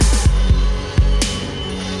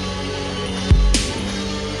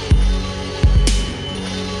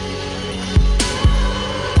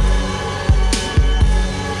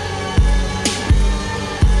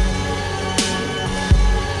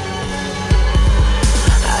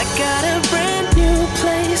 I got a brand new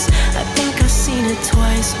place, I think I've seen it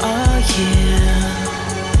twice all year.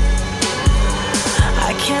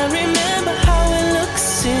 I can't remember how it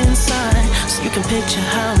looks inside, so you can picture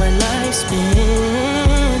how my life's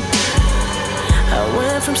been. I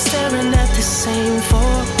went from staring at the same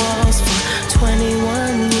four walls for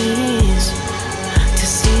 21 years to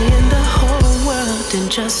seeing the whole world in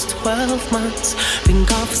just 12 months. Been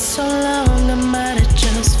gone for so long, I might have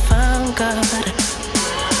just found God.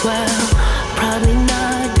 Well, probably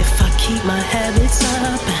not if I keep my habits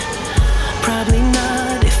up, and probably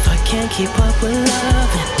not if I can't keep up with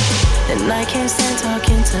loving. And I can't stand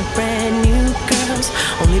talking to brand new girls,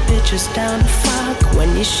 only bitches down to fuck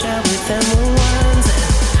when you share with them with ones.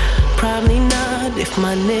 And probably not if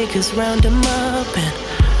my niggas round them up, and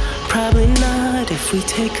probably not if we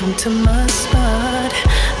take them to my spot.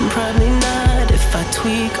 And probably not if I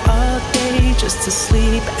tweak all day just to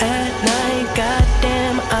sleep at night.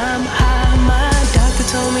 Goddamn, I'm high, my doctor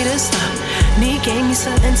told me to stop, and he gave me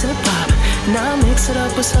something to pop. Now I mix it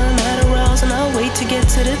up with some Adderalls and I'll wait to get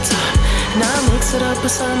to the top. Now I mix it up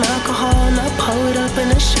with some alcohol and I'll pour it up in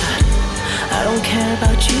a shot. I don't care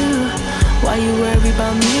about you, why you worry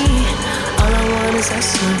about me? All I want is that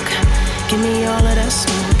smoke, give me all of that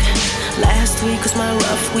smoke. Last week was my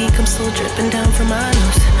rough week, I'm still dripping down from my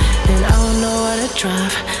nose. And I don't know how to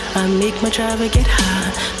drive, I make my driver get high.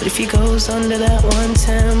 But if he goes under that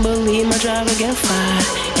 110, believe my driver get fired.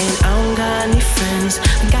 And I don't got any friends,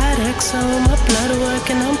 I got X on my blood work,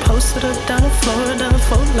 and I'm posted up down in Florida,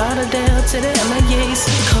 Fort Lauderdale to the MIA.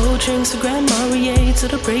 Some cold drinks, a Grand Marnier to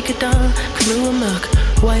the break of dawn. Blue and milk,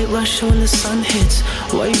 White Russian when the sun hits.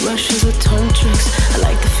 White Russians with tongue tricks, I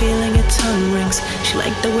like the feeling your tongue rings. She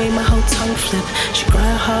liked the way my whole tongue flip. She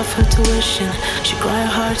cried hard for tuition, she cried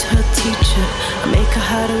hard to her teacher. I make her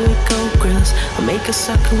hotter with gold grills, I make her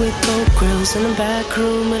sucker with gold grills. In the back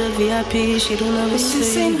room with a VIP, she don't ever see.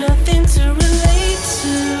 This ain't nothing to relate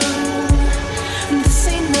to.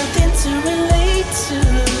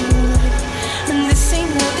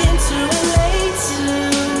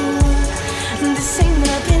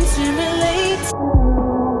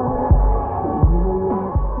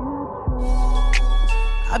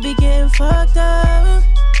 be getting fucked up.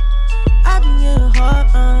 I be getting hard,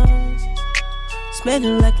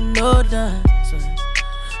 smelling like an odor. So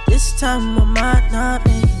this time I might not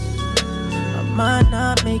make it. I might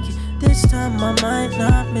not make it. This time I might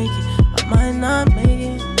not make it. I might not make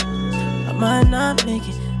it. I might not make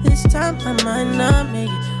it. This time I might not make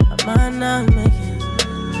it. I might not make it.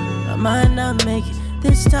 I might not make it.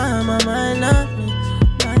 This time I might not make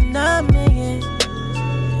it. Might not make it.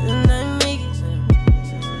 And I make it.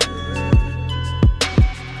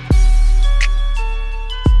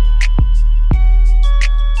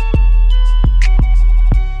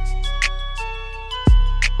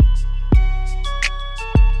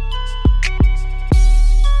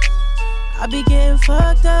 I be getting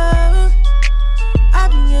fucked up. I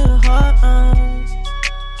be getting hard,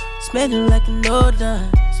 smelling like an odor.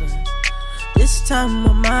 So this time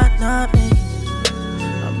I might not make it.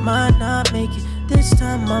 I might not make it. This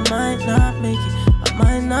time I might not make it. I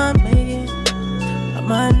might not make it. I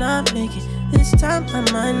might not make it. This time I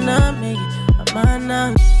might not make it. I might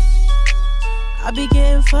not. I be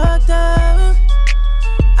getting fucked up.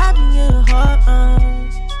 I be getting hard,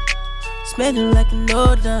 smelling like an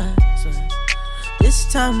odor. So this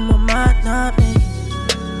time I might not make it.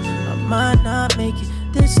 I might not make it.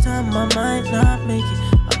 This time I might not make it.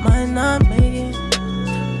 I might not make it.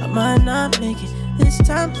 I might not make it. This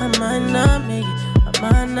time I might not make it. I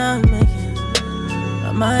might not make it.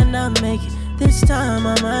 I might not make it. This time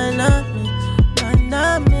I might not make it. Might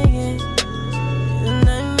not make it. And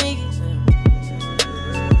I make it.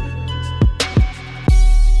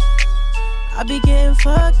 I be getting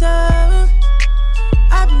fucked up.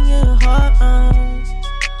 I be getting hard,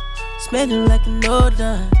 smelling like an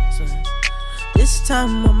odor. So this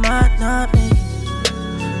time I might not make it.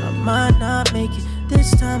 I might not make it.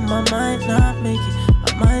 This time I might not make it.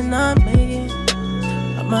 I might not make it.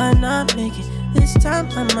 I might not make it. This time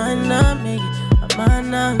I might not make it. I might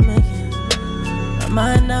not make it. I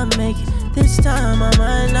might not make it. This time I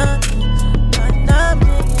might not make it. Might not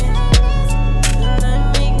make it. And I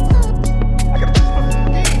make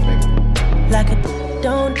it. Like a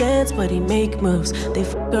don't dance, but he make moves. They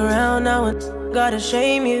fuck around now and gotta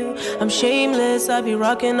shame you. I'm shameless, I be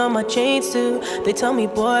rocking on my chains too. They tell me,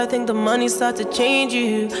 boy, I think the money start to change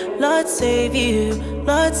you. Lord save you,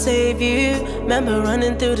 Lord save you. Remember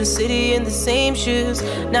running through the city in the same shoes.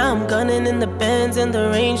 Now I'm gunning in the Benz and the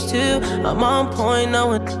range too. I'm on point, no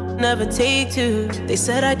one never take two. They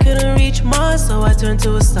said I couldn't reach Mars, so I turned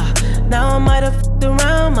to a star. Now I might have f***ed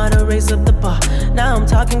around, might have raised up the bar. Now I'm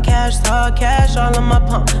talking cash, talk cash, all on my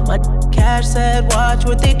pump. My cash said, watch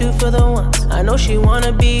what they do for the ones. I know she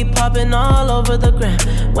wanna be popping all over the gram.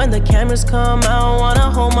 When the cameras come out,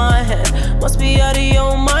 wanna hold my hand. Must be out of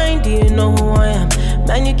your mind, do you know who I am?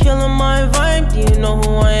 Man, you're killing my vibe, do you know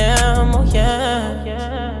who I am? Oh yeah.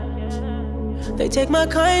 They take my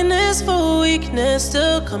kindness for weakness,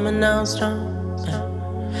 still coming out strong. Yeah.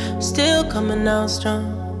 Still coming out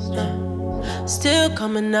strong. Yeah. Still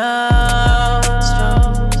coming out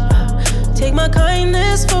strong. Yeah. Take my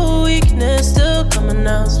kindness for weakness, still coming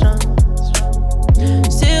out strong.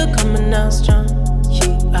 Still coming out strong.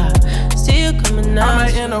 Yeah. Still coming out. I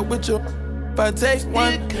might end up with you if I take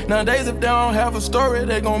one. Nowadays, if they don't have a story,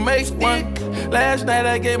 they gon' make one. Last night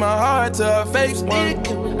I gave my heart to a fake one.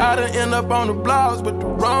 I done end up on the blogs with the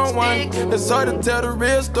wrong one. It's hard to tell the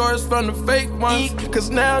real stories from the fake ones. Cause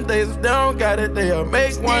nowadays if they don't got it, they'll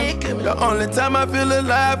make one. The only time I feel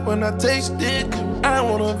alive when I taste it. I don't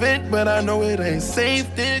wanna vent, but I know it ain't safe.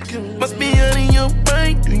 Must be out of your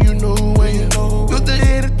mind, do you know who I am? Used to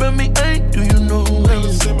hate it from me, ain't, do you know who I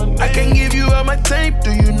am? I can't give you all my tape,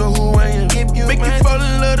 do you know who I am? Make you fall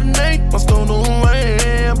in love tonight, must don't know who I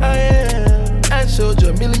am. I showed you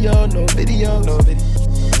a million, no video, no video.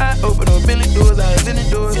 I open up million doors, I invented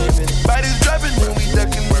doors. Bodies dropping, then we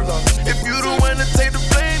ducking the law. If you don't wanna take the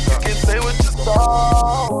blame, you can say what you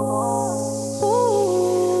saw.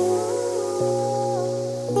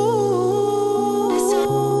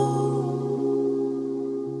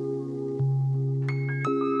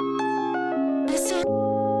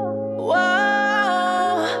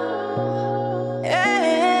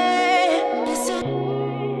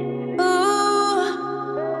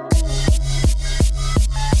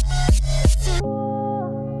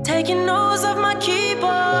 Taking notes of my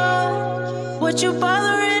keyboard. What you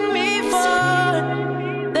bothering me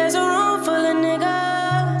for? There's a room full of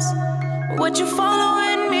niggas. What you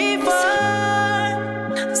following me for?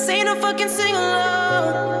 This ain't no fucking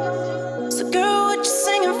sing-along. So girl, what you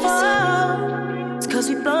singing for? It's cause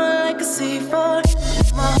we blowin' like a C4.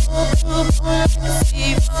 My whole crew blowin' like a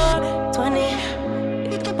C4. 20,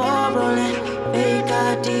 get the ball rollin'. Big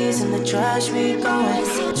IDs in the trash, we goin'.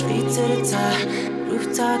 to the top.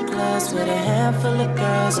 Rooftop clubs with a handful of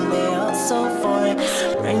girls and they all so foreign.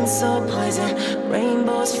 Rain so poison,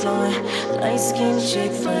 rainbows flowing. Light-skinned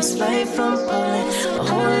chick, first flight from Poland. A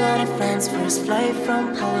whole lot of friends, first flight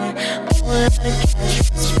from Poland. A whole lot of cash,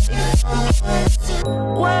 first flight from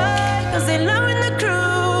Poland. Why? 'Cause they loving the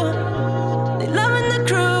crew. They loving the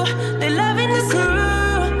crew. They loving the crew.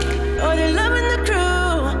 Oh, they loving the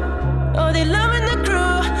crew. Oh, they loving the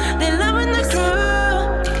crew. They loving the crew.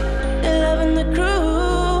 They loving the crew.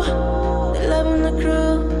 They loving the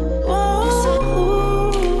crew. Whoa.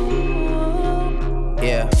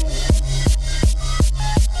 Yeah.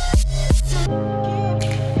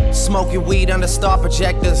 Smoking weed under star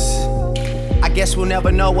projectors. I guess we'll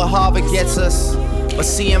never know what Harvard gets us. But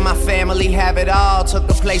seeing my family have it all took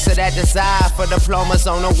the place of that desire for diplomas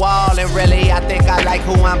on the wall. And really, I think I like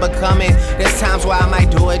who I'm becoming. There's times where I might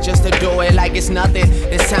do it just to do it like it's nothing.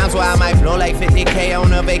 There's times where I might blow like 50K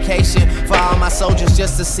on a vacation for all my soldiers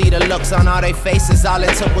just to see the looks on all their faces. All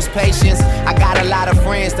it took was patience. I got a lot of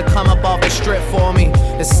friends to come up off the strip for me.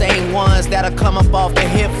 The same ones that'll come up off the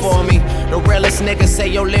hip for me. The realest niggas say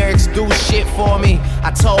your lyrics do shit for me.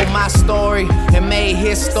 I told my story and made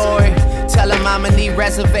his story. Tell him I'ma need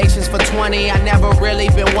reservations for 20. I never really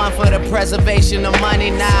been one for the preservation of money,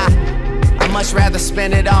 nah. I much rather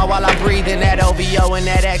spend it all while I'm breathing. That OVO and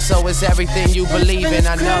that XO is everything you believe in,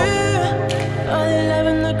 I know. Oh, they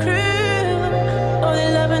loving the crew. Oh, they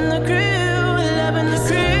loving the crew. They loving the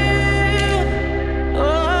crew.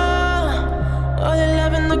 Oh, they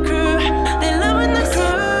loving the crew. They loving the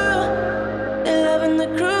crew. They loving the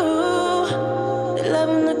crew. They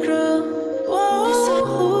loving the crew.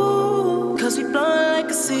 Whoa. 'Cause we blowin' like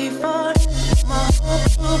a C4. My whole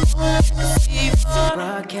crew blowin' like a C4.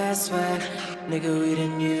 Broadcast swag, nigga, we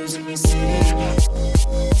done use in the city.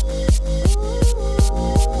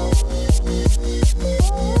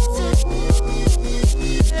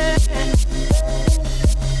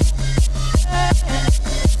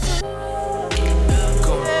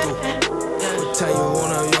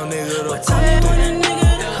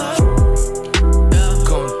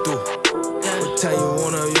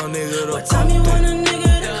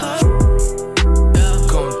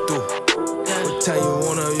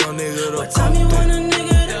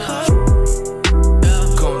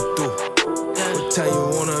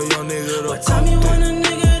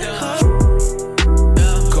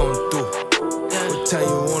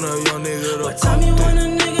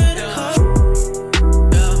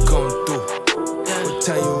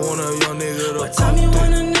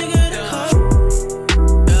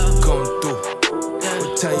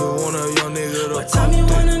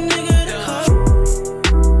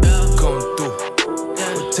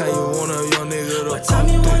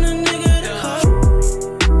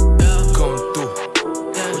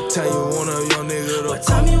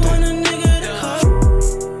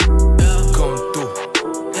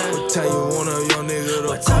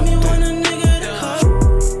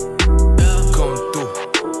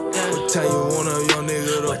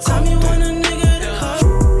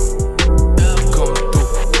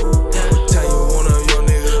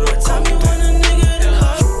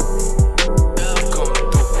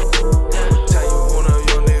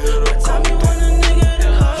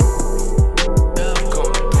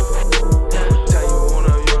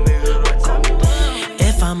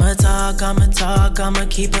 I'ma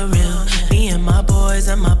keep it real. Me and my boys,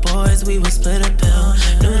 we would split a pill.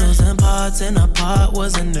 Noodles and pots in a pot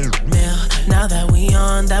was a new meal. Now that we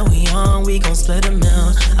on, we gon' split a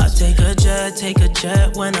meal. I'll take a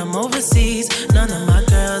jet when I'm overseas. None of my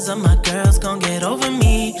girls gon' get over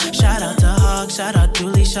me. Shout out to Hawk, shout out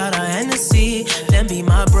Dooley, shout out Hennessy. Them be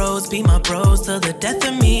my bros till the death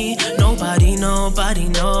of me. Nobody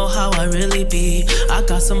know how I really be. I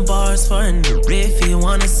got some bars for a new if you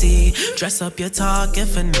wanna see. Dress up your talk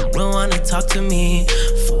if a new wanna talk to me.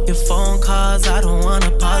 Fuck your phone calls, I don't want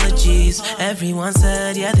apologies. Everyone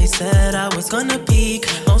said, yeah, they said I was gonna peak.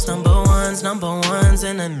 Most number ones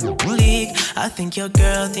in a new league. I think your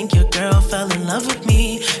girl fell in love with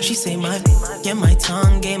me. She say my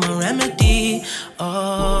tongue gave a remedy.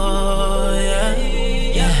 Oh yeah,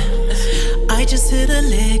 yeah. I just hit a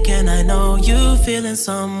lick and I know you feeling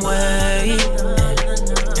some way.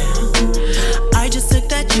 I just took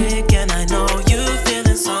that chick and I know you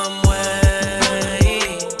feeling some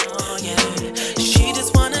way. Oh yeah, she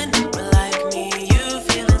just wanna like me. You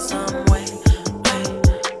feeling some way,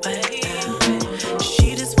 way.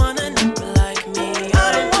 She just wanna like me. I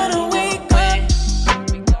don't wanna wake up.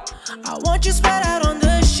 I want you spread out on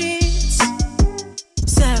the sheets.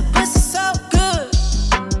 Said pussy so good.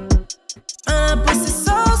 Pussy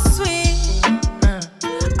so sweet.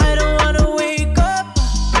 I don't wanna wake up.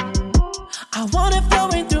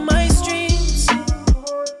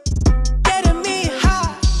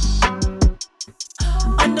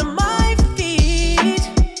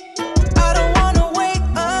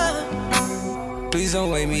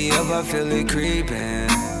 up, I feel it creeping.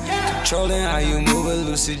 Controlling how you move, a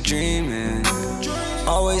lucid dreaming.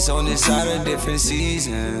 Always on this side of different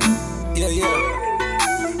season. Yeah,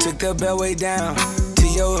 yeah. Took the beltway down to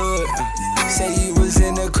your hood. Say you was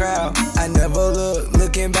in the crowd. I never looked.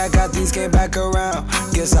 Looking back, how things came back around.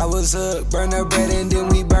 Guess I was hooked. Burn the bread and then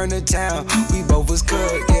we burn the town. We both was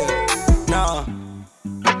cooked, yeah. Nah,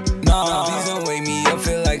 please don't wake me up.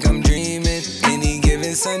 Feel like I'm dreaming. Any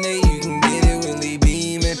given Sunday, you can get it really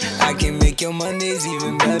beaming. I can make your Mondays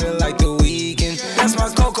even better like the weekend. That's my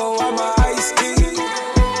cocoa on my ice tea.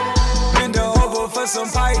 Bend over for some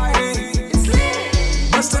piping.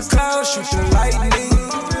 Bust the clouds, shoot the lightning.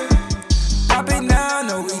 Pop it now,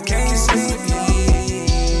 no we can't sleep.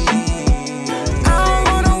 I don't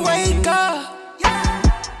wanna wake up.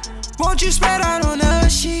 Won't you spread out on the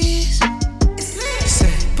sheets?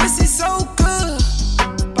 Say, pussy so good.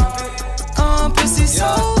 Pussy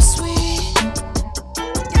so sweet.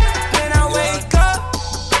 When I wake up,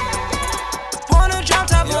 wanna drop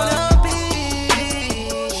top on the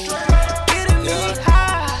beach. Getting me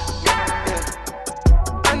high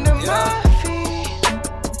under my feet.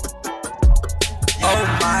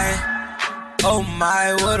 Oh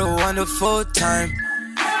my, what a wonderful time.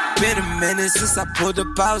 Been a minute since I pulled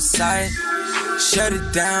up outside. Shut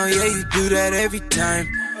it down, yeah, you do that every time.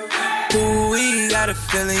 Ooh, we got a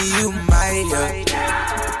feeling you might, yeah.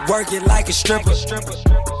 Work it like a stripper,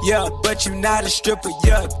 yeah, but you not a stripper,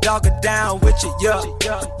 yeah. Dog it down with you, yeah.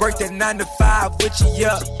 Work that 9 to 5 with you,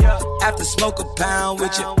 yeah. After smoke a pound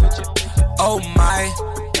with you. Oh my,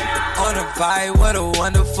 on a vibe, what a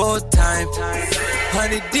wonderful time.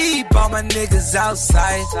 100 deep, all my niggas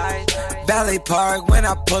outside. Valet Park when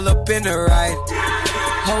I pull up in the ride.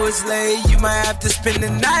 Oh, it's late, you might have to spend the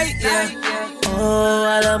night, yeah. Oh,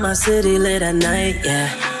 I love my city lit at night, yeah.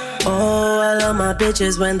 Oh, I love my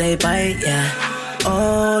bitches when they bite, yeah.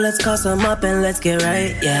 Oh, let's call some up and let's get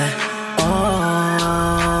right, yeah.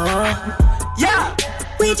 Oh, yeah.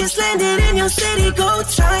 We just landed in your city, go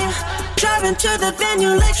time. Driving to the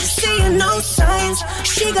venue like she's seeing no signs.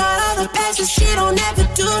 She got all the passes, she don't ever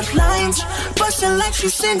do lines. Bustin' like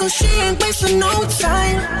she's single, she ain't wasting no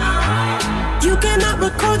time. You cannot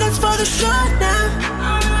record, that's for the show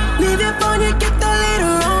now. Leave your phone, you get that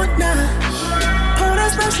later on now. Pour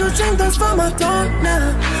that special drink, that's for my throat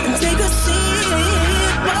now. And take a seat,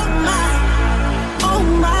 oh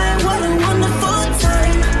my, what a wonderful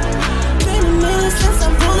time. Been a minute since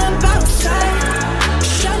I pulled up outside.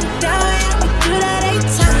 Shut it down, yeah, we do that 8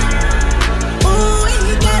 times. Ooh,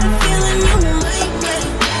 you got a feeling you might get.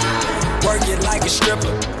 Work it like a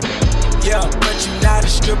stripper, yeah, but you not a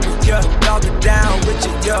stripper, yeah. Dog it down with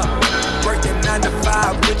you, yeah. Work that 9 to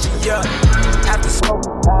 5 with you, yeah. After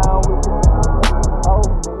smoking down with you.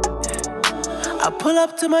 I pull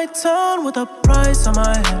up to my town with a price on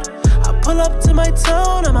my head. I pull up to my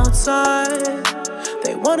town, I'm outside.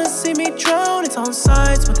 They wanna see me drown, it's on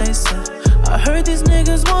sides what they said. I heard these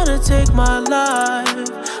niggas wanna take my life.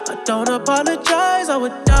 I don't apologize, I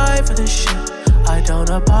would die for this shit. I don't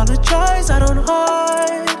apologize, I don't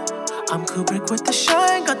hide. I'm Kubrick with the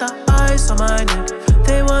shine, got the ice on my neck.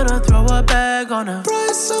 They wanna throw a bag on a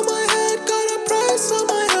price on my head, got a price on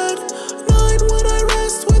my head. 9 when I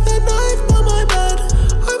rest with a knife by my bed.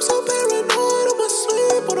 I'm so paranoid, I'm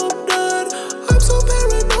asleep when I'm dead. I'm so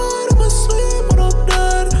paranoid, I'm asleep when I'm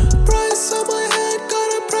dead. Price on my head, got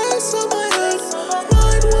a price on my head.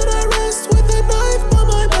 9 when I rest with a knife by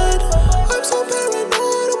my bed. I'm so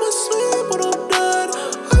paranoid, I'm asleep when I'm dead.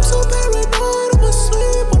 I'm so paranoid, I'm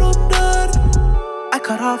asleep when I'm dead. I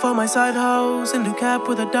cut off all my side hoes and do cap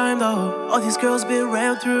with a dime though. All these girls been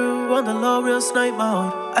ran through on the low, real snipe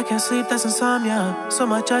mode. I can't sleep, that's insomnia. So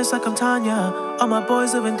much ice like I'm Tanya. All my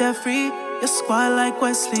boys living debt free. You squat like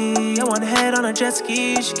Wesley. I want head on a jet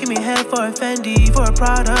ski. She give me head for a Fendi. For a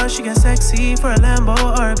Prada, she get sexy. For a Lambo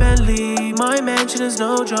or a Bentley. My mansion is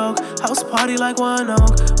no joke. House party like One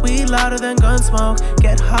Oak. We louder than gun smoke.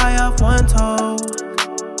 Get high off one toe.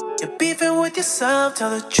 You're beefing with yourself, tell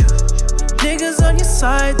the truth. Niggas on your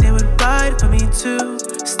side, they would ride for me too.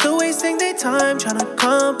 Still wasting their time trying to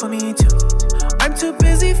come for me too. I'm too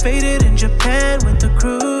busy faded in Japan with the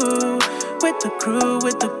crew. With the crew,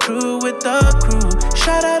 with the crew, with the crew.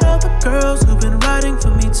 Shout out all the girls who've been riding for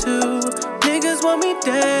me too. Niggas want me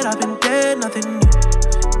dead, I've been dead, nothing new.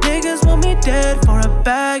 Niggas want me dead for a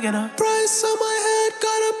bag and a price on my head,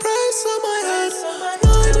 got a price on my head.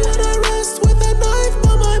 9 when I rest with a knife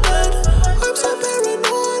by my bed. I'm so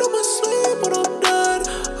paranoid, I'm asleep when I'm dead.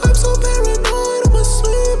 I'm so paranoid, I'm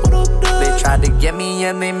asleep when I'm dead. They tried to get me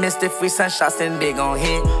and they missed it. Free send shots and they gon'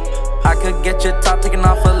 hit. I could get your top taken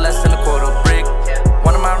off for less than a quarter brick.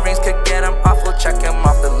 One of my rings could get him off, we'll check him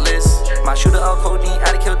off the list.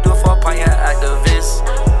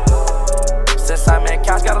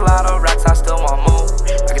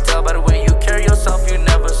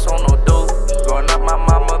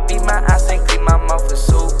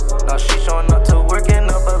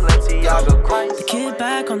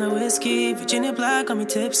 whiskey. Virginia Black got me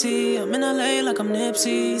tipsy. I'm in LA like I'm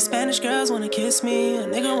Nipsey. Spanish girls wanna kiss me. A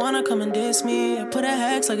nigga wanna come and diss me. I put a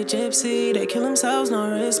hex like a gypsy. They kill themselves, no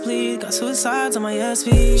wrist bleed. Got suicides on my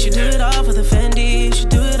SV. She do it all for the Fendi. She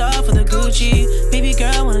do it all for the Gucci. Baby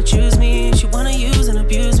girl wanna choose me. She wanna use and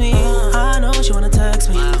abuse me. I know she wanna text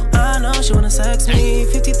me. I know she wanna sex me.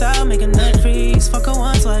 50,000 make a neck freeze. Fuck her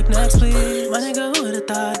once like next please. My nigga, who would've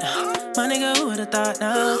thought now? My nigga, who would've thought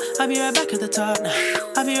now? I'll be right back at the top now.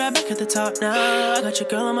 I'll be right back at the top now. I got your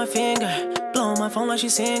girl on my finger. Blow my phone like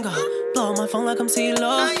she's single. Blow my phone like I'm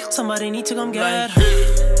CeeLo. Somebody need to come get her.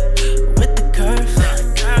 With the curve.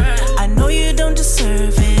 I know you don't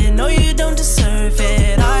deserve it. No, you don't deserve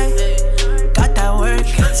it. I got that work.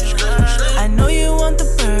 I know you want the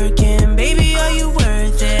Birkin. Baby, are you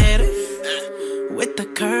worth it? With the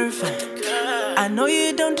curve. I know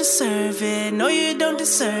you don't deserve it. No, you don't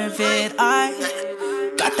deserve it. I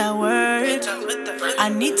got that word. I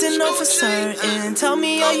need to know for certain. Tell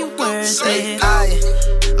me, are you worth it?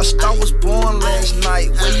 A star was born last night.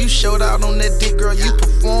 When you showed out on that dick, girl, you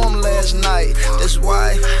performed last night. That's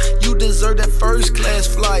why you deserve that first class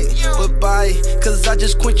flight. But bye, cause I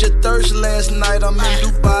just quenched your thirst last night. I'm in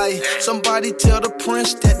Dubai. Somebody tell the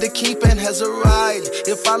prince that the kingpin has arrived.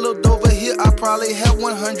 If I looked over here, I probably have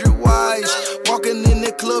 100 wives. Walking in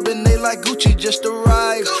the club and they like Gucci just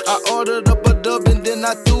arrived. I ordered up a dub and then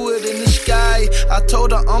I threw it in the sky. I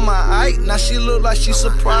told her on my eye, now she look like she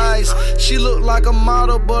surprised. She look like a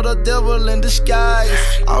model, but a devil in disguise.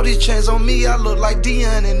 All these chains on me, I look like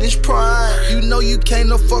Dion in his prime. You know you can't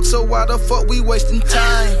no fuck, so why the fuck we wasting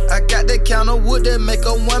time? I got that kind of wood that make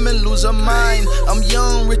a woman lose her mind. I'm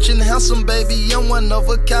young, rich and handsome, baby, I'm one of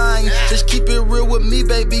a kind. Just keep it real with me,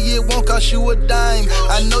 baby, it won't cost you a dime.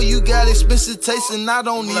 I know you got expensive taste and I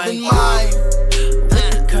don't even mind.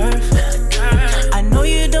 With the curve. I know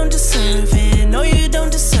you don't deserve it. No, you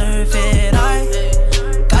don't deserve it. I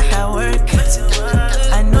got that work.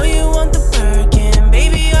 I know you want the Birkin.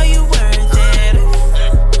 Baby, are you worth it?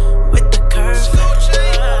 With the curve.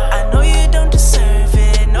 I know you don't deserve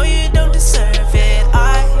it. No, you don't deserve it.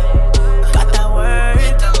 I got that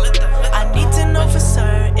word. I need to know for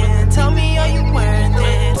certain. Tell me, are you worth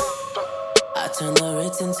it? I turn the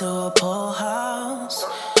Ritz into a pool house.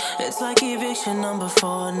 It's like eviction number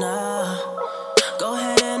 4 now. Go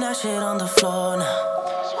ahead and that shit on the floor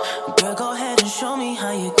now. Girl, go ahead and show me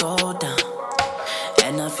how you go down.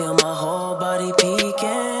 And I feel my whole body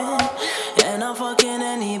peeking. And I'm fucking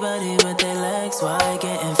anybody with their legs wide.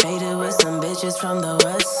 Getting faded with some bitches from the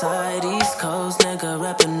west side. East Coast, nigga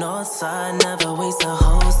reppin' north side. Never waste a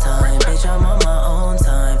hoe's time. Bitch, I'm on my own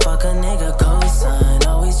time. Fuck a nigga cosign.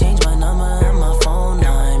 Always change my number and my phone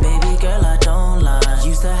line. Baby girl, I don't lie.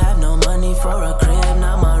 Used to have no money for a crib.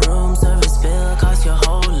 Now my room service bill cost your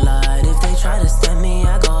whole lot. If they try to stem me,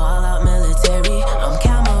 I go all out military. I'm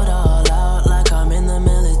camoed all out like I'm in the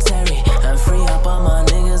military. And free up all my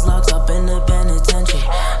niggas locked up in the penitentiary.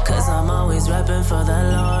 Cause I'm always reppin' for the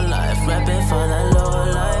low life. Reppin' for the low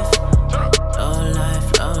life. Low life,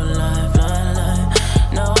 low life, low life.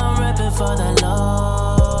 No, I'm reppin' for the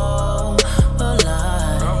low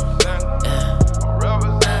life.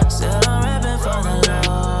 Yeah. Still I'm reppin' for the low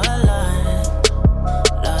life.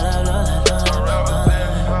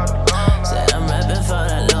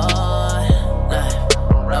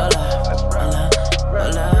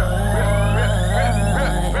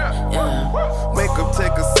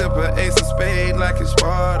 Ace of spade like it's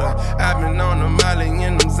Sparta. I've been on the Molly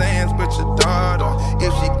in them Zans, but your daughter.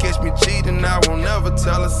 If she catch me cheating, I won't never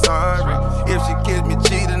tell her sorry. If she catch me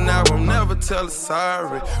cheating, I won't never tell her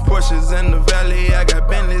sorry. Porsches in the valley, I got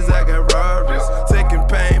Bentleys, I got Rarries. Taking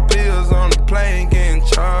pain pills on the plane, getting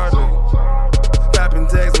chartered. Popping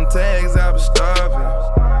tags on tags, I was starving.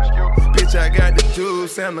 Bitch, I got the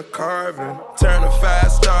juice and the carving. Turn a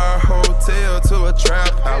 5-star hotel to a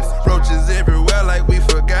trap house. Roaches everywhere like we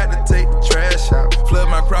forgot to take the trash out. Flood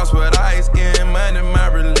my cross with ice, getting money, my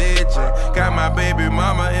religion. Got my baby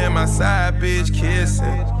mama and my side bitch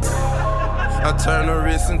kissing. I turn the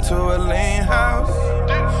wrist into a lean house.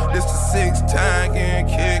 This the 6th time getting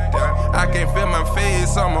kicked out. I can't feel my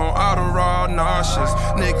face, I'm on auto raw nauseous.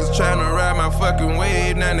 Niggas tryna ride my fucking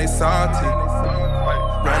wave, now they salty.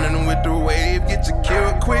 Running with the wave, get you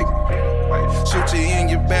killed quick. Shoot you in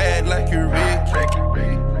your bag like you're Rick.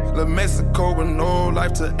 La Mexico with no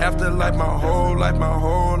life to afterlife, my whole life, my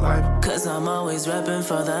whole life. Cause I'm always reppin'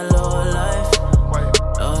 for that low life.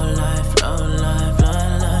 Low life, low life, low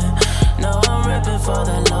life. No, I'm reppin' for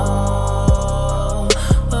that low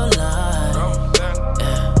life.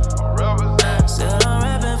 Yeah. Still I'm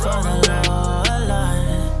reppin' for the low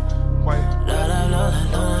life. Low life, low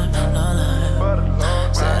life, low life, low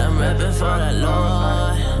life. Said I'm reppin'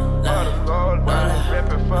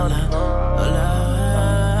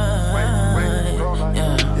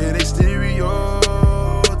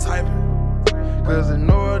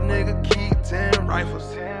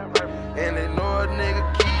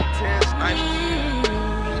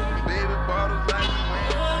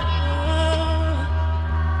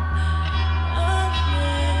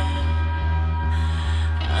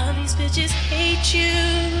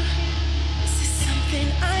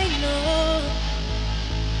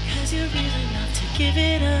 'cause you're real enough to give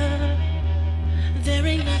it up. There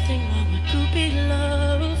ain't nothing wrong with groupie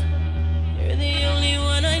love. You're the only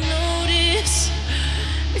one I notice.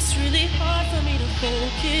 It's really hard for me to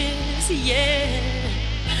focus, yeah.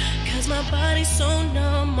 'Cause my body's so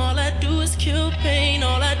numb. All I do is kill pain.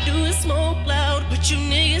 All I do is smoke loud. But you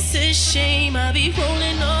niggas is shame. I be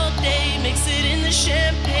rolling all day, mix it in the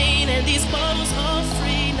champagne. And these bottles all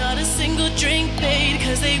free, not a single drink paid.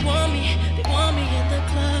 'Cause they want me in the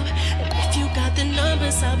club. And if you got the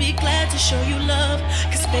numbers, I'll be glad to show you love.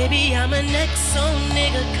 'Cause baby, I'm a next song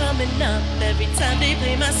nigga coming up. Every time they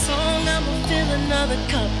play my song, I'ma fill another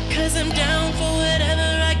cup. 'Cause I'm down for whatever,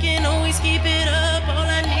 I can always keep it up. All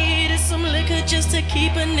I need is some liquor just to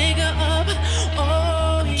keep a nigga up.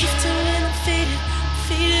 Oh, gifted when I'm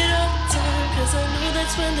faded all the time. 'Cause I know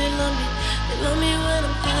that's when they love me. They love me when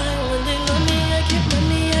I'm high. When they love me, I get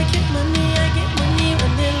money, I get money, I get money.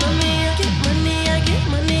 When they love me, I get money, I get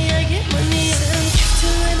money, I get money. I'm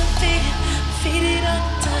gifted when I'm faded all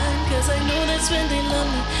the time. 'Cause I know that's when they love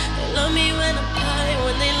me. They love me when I'm high.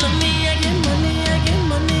 When they love me, I get money, I get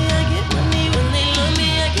money, I get money. When they love me,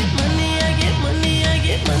 I get money, I get money, I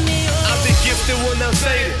get money. Oh. I've been gifted when I'm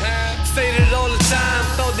faded all the time.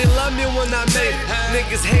 Thought they love me when I made it.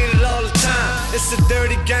 Niggas hate it all the time. It's a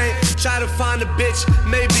dirty game. Try to find a bitch,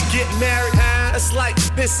 maybe get married. It's like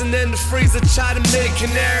pissing in the freezer, try to make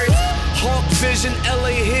canaries. Hawk Vision,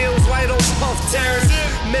 LA Hills, right on Puff Terrace.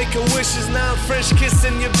 Making wishes, now I'm French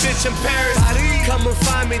kissing your bitch in Paris. Come and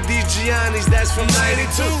find me, these Giannis, that's from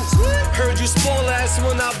 92. Heard you spoil ass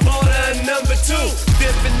when I bought her a number 2.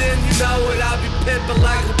 Dipping in, you know it, I'll be pimping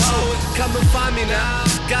like a poet. Come and find me now,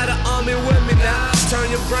 got an army with me now. Turn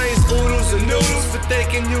your brains oodles and noodles for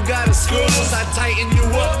thinking you got a screws. I tighten you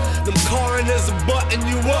up, them coroners are button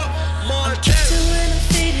you up. I'm gifted when I'm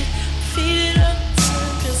faded all the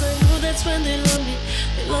time. 'Cause I know that's when they love me.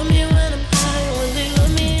 They love me when I'm high. When they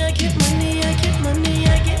love me, I get money, I get money,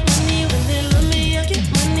 I get money. When they love me, I get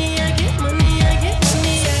money, I get money, I get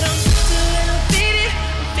money. And I'm gifted when I'm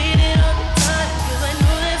faded all the time. 'Cause I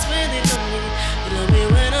know that's when they love me. They love me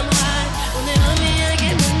when I'm high. When they love me, I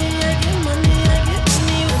get money, I get money, I get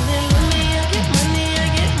money. When they love me, I get money, I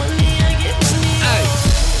get money, I get money. Ay.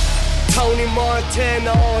 Tony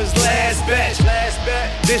Montana on his last batch.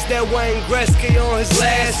 This that Wayne Gretzky on his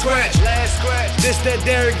last scratch. This that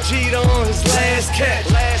Derek Jeter on his last catch.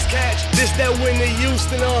 This that Whitney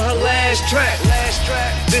Houston on her last track.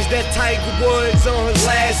 This that Tiger Woods on his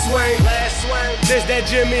last swing. This that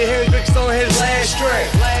Jimi Hendrix on his last string.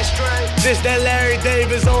 This that Larry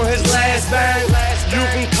Davis on his last bang. You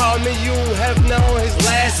can call me you have known his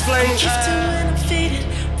last flame. I'm gifted when I'm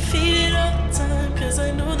faded all the time. 'Cause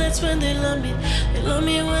I know that's when they love me. They love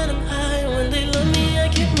me when I'm high. When they love me, I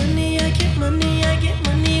get money, I get money, I get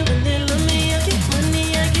money. When they love me, I get money,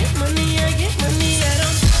 I get money, I get money. Said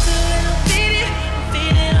I'm gifted when I'm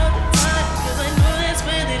faded all the time. 'Cause I know that's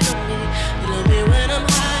when they love me. They love me when I'm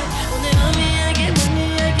high. When they love me, I get money,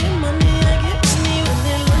 I get money, I get money. When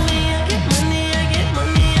they love me, I get money, I get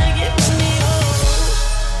money, I get money.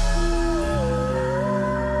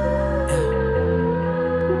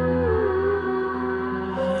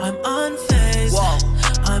 I'm unfazed.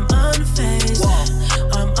 I'm unfazed.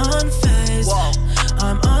 I'm unfazed.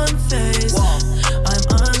 I'm unfazed. I'm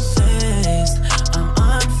unfazed. I'm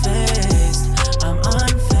unfazed. I'm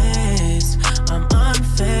unfazed. I'm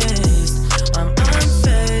unfazed. I'm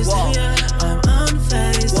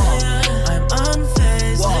unfazed. I'm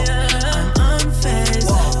unfazed. I'm unfazed. I'm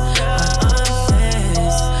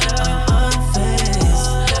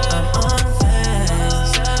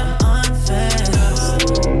unfazed.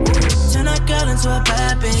 Turn that girl into a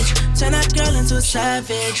bad bitch. Turn that girl into a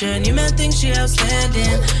savage. And you man think she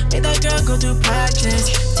outstanding. Make that girl go through practice.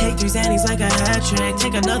 Take 3 Xannies like a hat trick.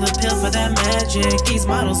 Take another pill for that magic. These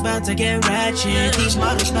models about to get ratchet. These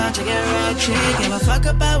models about to get ratchet. Give a fuck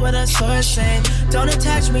about what a source saying. Don't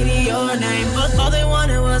attach me to your name. But all they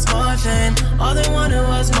wanted was more fame. All they wanted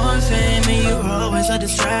was more fame. And you were always a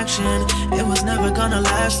distraction. It was never gonna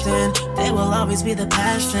last then. They will always be the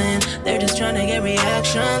past and they're just trying to get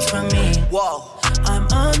reactions from me. Whoa. I'm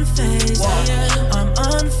unfazed. I'm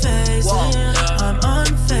unfazed. I'm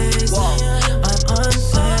unfazed. I'm unfazed. I'm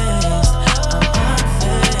unfazed.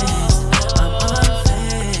 I'm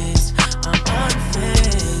unfazed. I'm unfazed.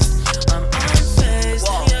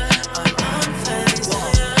 I'm unfazed.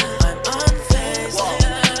 I'm unfazed. I'm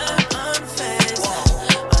unfazed.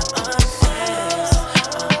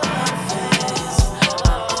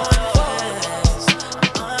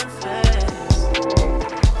 I'm unfazed.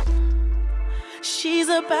 She's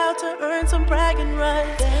about to earn some bragging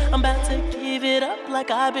rights. I'm about to give it up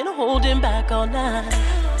like I've been holding back all night.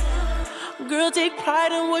 girl, take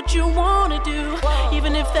pride in what you wanna do.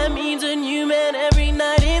 Even if that means a new man every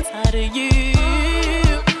night inside of you.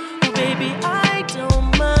 Oh, baby, I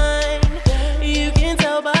don't mind. You can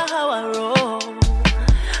tell by how I roll.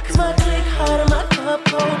 Cause my click hot and my cup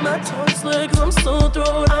cold. My tongue slur cause I'm so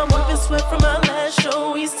throat. I'm wiping sweat from my last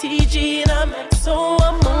show. He's TG and I'm XO.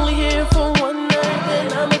 I'm only here for one night,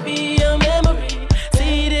 then I'ma be a memory.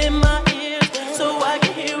 Say it in my ears so I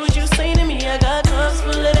can hear what you say to me. I got cups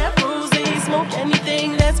full of that rose. Smoke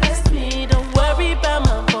anything that's best to me. Don't worry about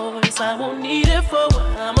my voice. I won't need it for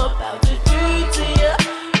what I'm about to do to you.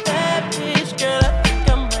 Bad bitch, girl, I think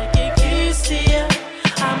I might get used to you.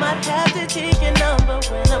 I might have to take your number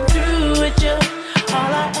when I'm through with you.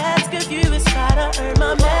 All I ask of you is try to earn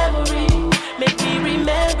my memory. Make me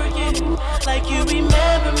remember you like you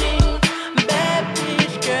remember me. Bad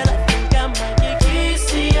bitch, girl, I think I might get used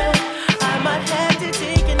to you. I might have to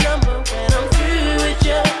take your number when I'm through with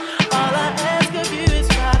you. All I ask of you is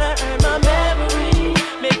try to earn my memory.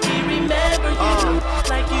 Make me remember you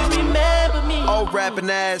like you remember me. Oh, rapping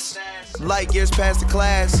ass, light years past the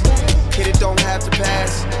class. Hit it, don't have to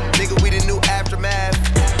pass. Nigga, we the new aftermath.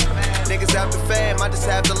 Niggas after fame, I just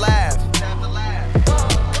have to laugh.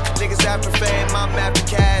 Niggas after fame, I'm after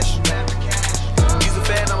cash. You's a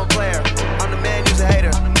fan, I'm a player. I'm the man, you's a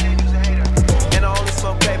hater. And I only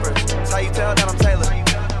smoke papers. That's how you tell that I'm Taylor.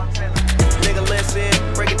 Nigga,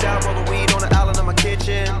 listen, break it down, roll the weed on the island of my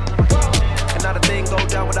kitchen. And not a thing go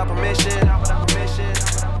down without permission.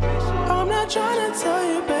 I'm not trying to tell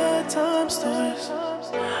you bedtime stories.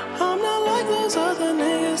 I'm not like those other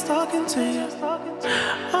niggas talking to you.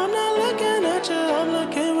 I'm not looking at you, I'm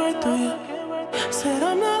looking right through you. Said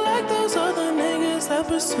I'm not like those other niggas that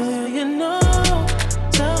pursue you, you know.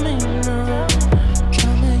 Tell me you know.